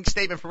closing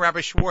statement from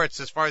Rabbi Schwartz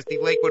as far as the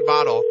Lakewood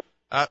model.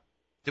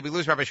 Did we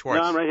lose Rabbi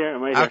Schwartz? No, I'm right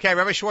here. Okay,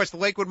 Rabbi Schwartz, the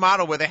Lakewood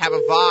model, where they have a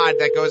VOD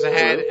that goes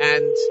ahead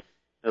and.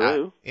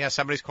 Hello? Yeah,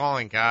 somebody's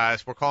calling.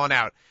 We're calling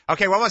out.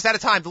 Okay, we're almost out of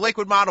time. The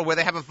Lakewood model, where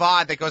they have a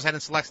VOD that goes ahead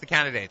and selects the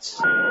candidates.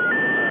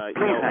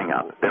 Please hang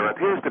up. There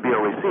appears to be a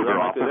receiver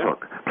off the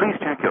hook. Please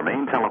check your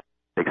main telephone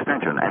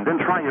extension and then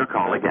try your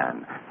call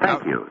again.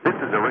 Thank you. This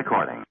is a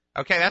recording.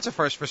 Okay, that's a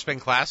first for spin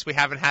class. We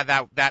haven't had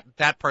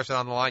that person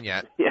on the line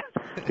yet. Yeah,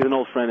 he's an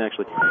old friend,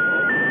 actually.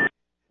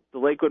 The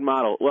Lakewood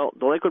model. Well,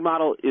 the Lakewood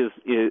model is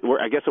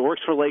I guess it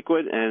works for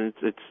Lakewood, and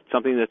it's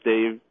something that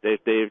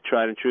they've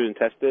tried and true and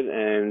tested,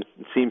 and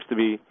it seems to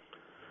be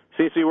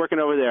working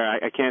over there.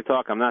 I can't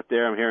talk. I'm not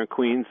there. I'm here in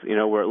Queens.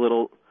 We're a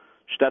little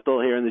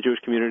shtetl here in the Jewish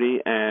community,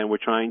 and we're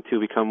trying to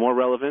become more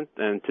relevant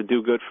and to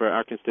do good for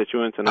our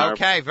constituents. And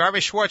okay, Rabbi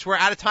Schwartz, we're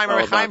out of time.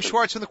 Chaim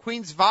Schwartz from the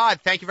Queens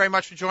VOD. Thank you very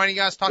much for joining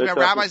us, talking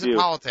about rabbis and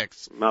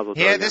politics.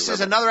 Here, this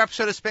is another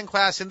episode of Spin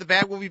Class in the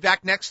Bag. We'll be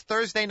back next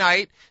Thursday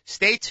night.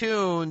 Stay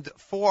tuned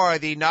for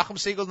the Nachum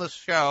Segal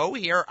show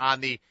here on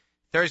the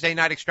Thursday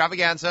night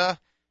extravaganza.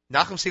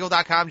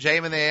 NachumSegal.com,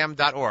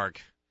 jmintheam.org.